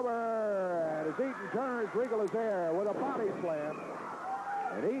steps over. And as Eaton turns, Regal is there with a body slam.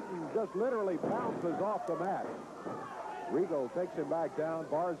 And Eaton just literally bounces off the mat. Regal takes him back down,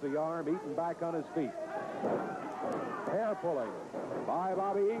 bars the arm. Eaton back on his feet. Hair pulling by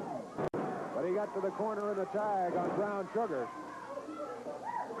Bobby Eaton. But he got to the corner in the tag on Brown Sugar.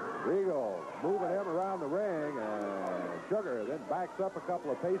 Regal moving him around the ring, and Sugar then backs up a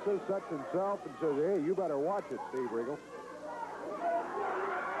couple of paces, sets himself, and says, hey, you better watch it, Steve Regal.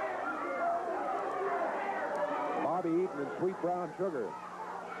 Bobby Eaton and Sweet Brown Sugar,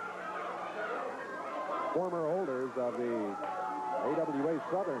 former holders of the AWA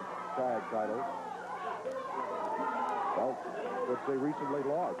Southern tag titles, which they recently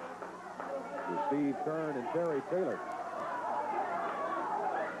lost to Steve Kern and Terry Taylor.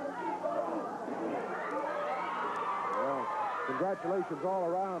 Congratulations all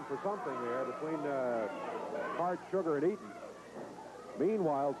around for something there between Hart, Sugar, and Eaton.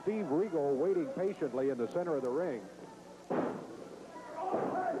 Meanwhile, Steve Regal waiting patiently in the center of the ring.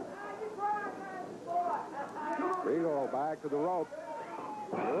 Regal back to the rope.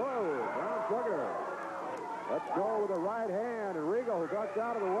 Whoa, Brown Sugar. Let's go with the right hand, and Regal ducked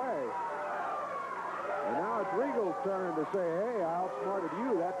out of the way. And now it's Regal's turn to say, hey, I outsmarted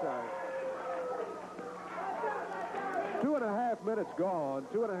you that time. 2.5 minutes gone.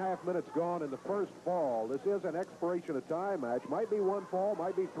 2.5 minutes gone in the first fall. This is an expiration of time match. Might be one fall,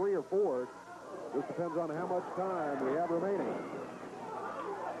 might be 3 or 4. Just depends on how much time we have remaining.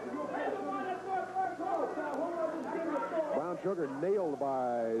 Brown Sugar nailed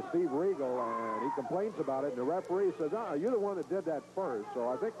by Steve Regal, and he complains about it, and the referee says, you're the one that did that first, so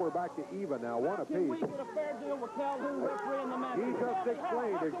I think we're back to even now, one apiece. Can we get a fair deal with Calhoun refereeing the match? He just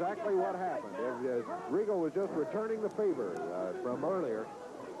explained exactly what happened. Regal was just returning the favor from earlier.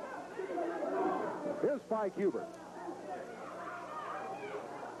 Here's Spike Huber.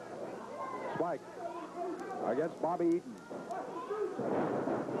 Spike against Bobby Eaton.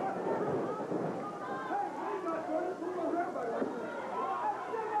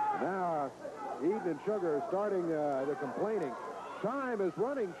 Now, Eaton and Sugar are starting the complaining. Time is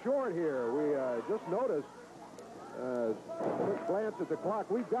running short here. We just noticed, quick glance at the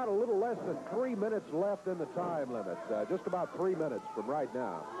clock, we've got a little less than 3 minutes left in the time limit. Just about 3 minutes from right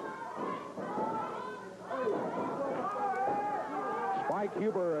now. Spike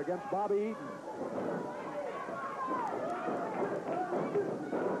Huber against Bobby Eaton.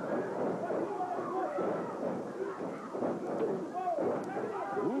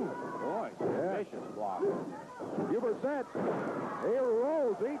 Vicious block. Huber set. He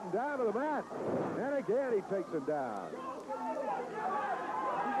rolls Eaton down to the mat. And again, he takes him down.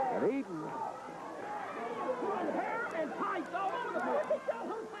 And Eaton.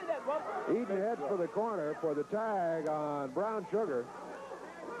 Eaton heads for the corner for the tag on Brown Sugar.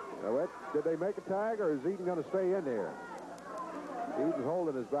 Now, did they make a tag, or is Eaton going to stay in there? Eaton's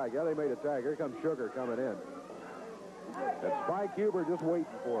holding his back. Yeah, they made a tag. Here comes Sugar coming in. And Spike Huber just waiting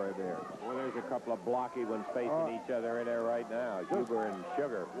for it there. Well, there's a couple of blocky ones facing each other in there right now. Huber and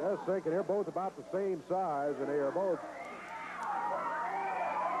Sugar. Just thinking they're both about the same size, and they are both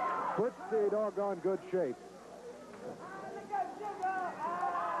pretty doggone good shape.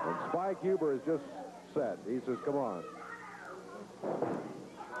 And Spike Huber is just set. He says, come on.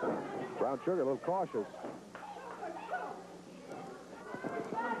 Brown Sugar a little cautious.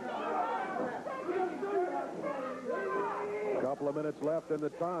 Couple of minutes left in the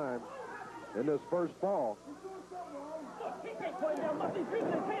time in this first fall. The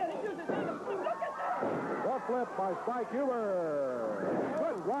flip by Spike Huber.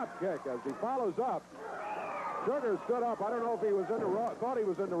 Good drop kick as he follows up. Sugar stood up. I don't know if he was in the wrong, thought he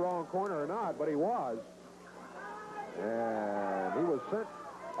was in the wrong corner or not, but he was. And he was sent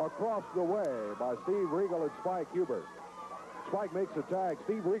across the way by Steve Regal and Spike Huber. Spike makes a tag.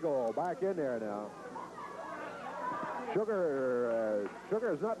 Steve Regal back in there now. Sugar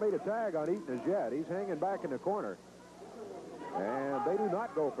has not made a tag on Eaton as yet. He's hanging back in the corner. And they do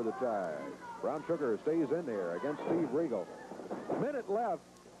not go for the tag. Brown Sugar stays in there against Steve Regal. Minute left.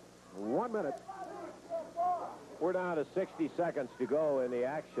 1 minute. We're down to 60 seconds to go in the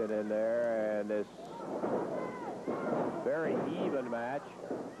action in there, and this very even match.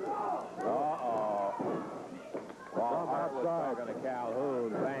 Uh-oh. While Hart was talking to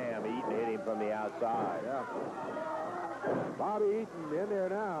Calhoun, bam, Eaton hit him from the outside. Yeah. Bobby Eaton in there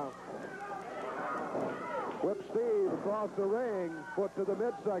now. Whip Steve across the ring, foot to the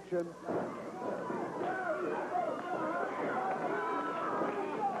midsection.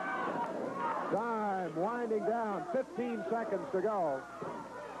 Time winding down, 15 seconds to go.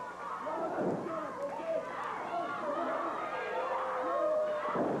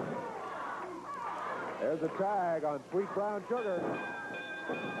 There's a tag on Sweet Brown Sugar.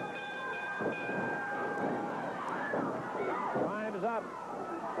 Time is up.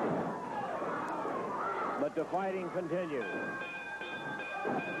 But the fighting continues.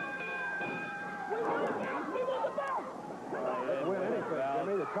 Didn't win anything.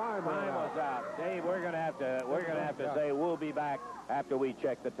 Jimmy, the time was out. Dave, we're gonna have to say we'll be back after we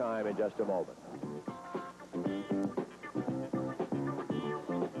check the time in just a moment.